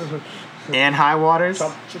waters. and high waters.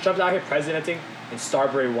 Trump's out here presidenting in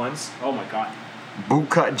Starbury ones. Oh my god.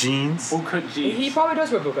 Bootcut jeans. Bootcut jeans. He probably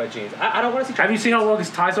does wear bootcut jeans. I don't want to see. Have you seen how long his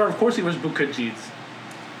ties are? Of course he wears bootcut jeans.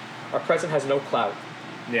 Our president has no clout.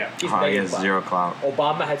 Yeah. He's Oh, he negative has clout. zero clout.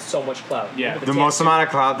 Obama had so much clout. Yeah. Remember The tan most suit? amount of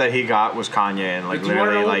clout that he got was Kanye, and like Do you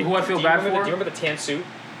want to literally know who I like feel Do you bad remember, for? do you remember the tan suit?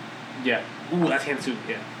 Yeah. Ooh, that hand suit.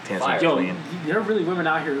 Yeah. Tan's Fire. Yo, clean. there are really women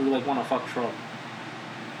out here who like want to fuck Trump.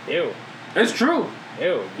 Ew. It's true.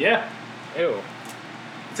 Ew. Yeah. Ew.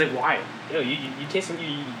 It's like why? Ew. You taste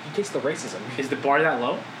you taste the racism. Is the bar that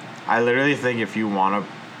low? I literally think if you want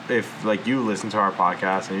to, if like you listen to our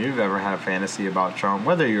podcast and you've ever had a fantasy about Trump,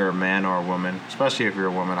 whether you're a man or a woman, especially if you're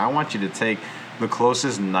a woman, I want you to take the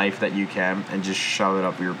closest knife that you can and just shove it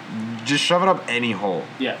up any hole,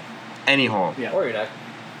 Yeah. any hole. Yeah. Or your neck.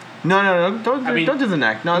 No, don't I mean- don't do the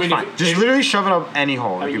neck. No, I it's mean, fine. if- Just if- literally shove it up any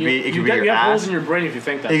hole. I mean, It could be you your have holes ass. in your brain if you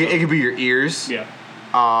think that. It could be your ears. Yeah.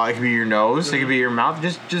 It could be your nose. It could be your mouth.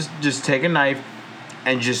 Just take a knife,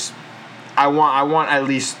 and just I want at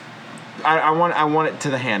least I want it to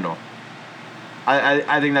the handle.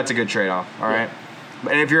 I think that's a good trade off. All right,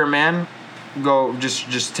 and if you're a man, go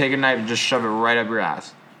just take a knife and just shove it right up your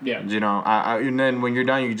ass. Yeah. You know, and then when you're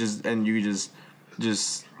done, we're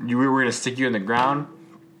gonna stick you in the ground.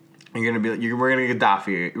 You're gonna be we're gonna Gaddafi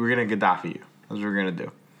you. We're gonna Gaddafi you. That's what we're gonna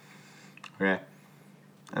do. Okay,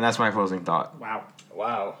 and that's my closing thought. Wow.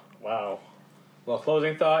 Wow. Well,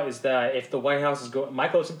 closing thought is that if the White House is my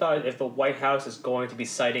closing thought is if the White House is going to be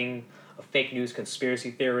citing a fake news conspiracy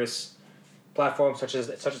theorist platform such as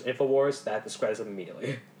Infowars, that discredits them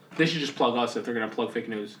immediately. They should just plug us if they're gonna plug fake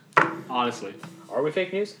news. Honestly. Are we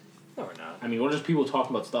fake news? No, we're not. I mean, we're just people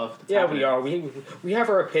talking about stuff. That's Yeah, happening. we are. We have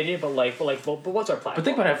our opinion, but what's our plan? But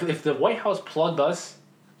think about it. If the White House plugged us,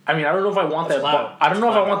 I mean, I don't know if I want That's that. loud. I don't know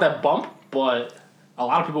if I That's want that bump, but a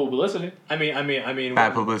lot of people will be listening. I mean.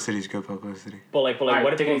 Bad publicity is good publicity. But what if Alright,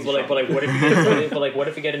 what take it if easy, what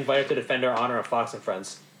if we get invited to defend our honor of Fox and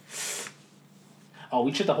Friends? Oh,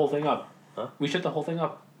 we shut the whole thing up. Huh? We shut the whole thing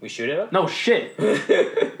up. We shoot it up? No shit.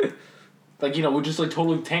 Like, you know, we're just like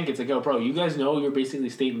totally tank. It's like, yo, bro, you guys know you're basically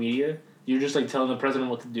state media. You're just like telling the president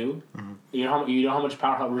what to do. Mm-hmm. You know how much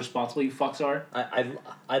power, how responsible you fucks are.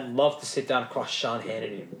 I'd love to sit down across Sean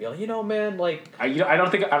Hannity and be like, man, like I don't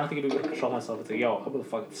think I'd be able to control myself. It's like, yo, I'm gonna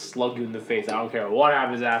fucking slug you in the face. I don't care what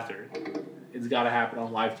happens after. It's gotta happen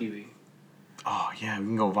on live TV. Oh yeah, we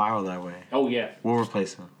can go viral that way. Oh yeah. We'll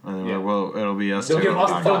replace them. And then Yeah. it'll be us. They'll give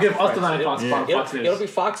us the 9 Fox. Fox News. It'll be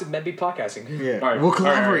Fox and Menby podcasting. Yeah. All right, We'll all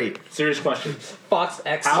collaborate. right. Serious question. Fox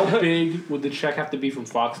X. How big would the check have to be from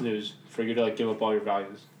Fox News for you to like give up all your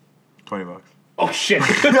values? $20. Oh shit!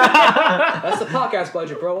 That's the podcast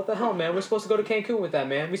budget, bro. What the hell, man? We're supposed to go to Cancun with that,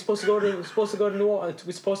 man. We're supposed to go to New Orleans.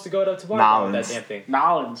 We're supposed to go to Tomorrow with that damn thing.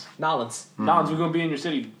 Nolans, Mm-hmm. we're gonna be in your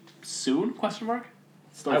city soon? Question mark.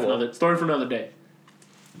 Story for another day.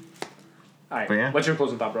 All right. But yeah. What's your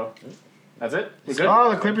closing thought, bro? That's it. We're good.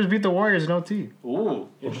 Oh, the Clippers beat the Warriors in OT. Ooh,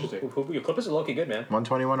 interesting. Your Clippers are looking good, man.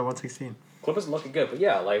 121 to 116. Clippers are looking good, but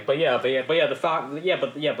the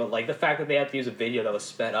fact that they have to use a video that was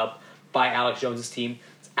sped up by Alex Jones' team,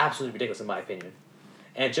 it's absolutely ridiculous in my opinion.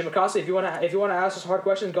 And Jim McCoskey, if you want to ask us hard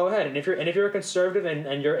questions, go ahead. And if you're a conservative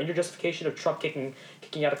and your justification of Trump kicking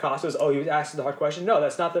out Acosta is, he was asking the hard question. No,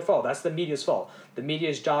 that's not their fault. That's the media's fault. The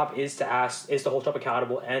media's job is to hold Trump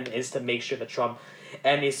accountable and is to make sure that Trump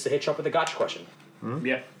and is to hit Trump with a gotcha question. Mm-hmm.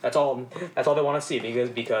 Yeah. That's all they want to see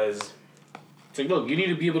because it's like, look, you need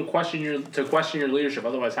to be able to question your leadership.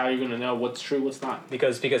 Otherwise, how are you going to know what's true, what's not?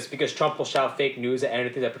 Because Trump will shout fake news at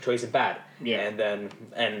anything that portrays him bad. Yeah.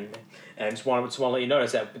 And just want to let you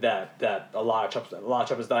notice that a lot of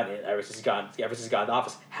Trump has done ever since he's gotten into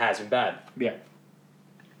office has been bad. Yeah.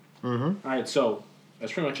 Mm-hmm. All right, so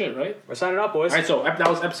that's pretty much it, right? We're signing up, boys. All right, so that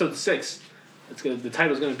was episode 6. The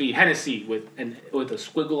title's going to be Hennessy with a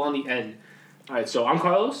squiggle on the end. All right, so I'm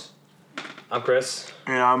Carlos. I'm Chris.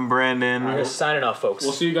 And I'm Brandon. We're signing off, folks.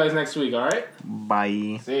 We'll see you guys next week, all right?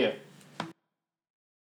 Bye. See ya.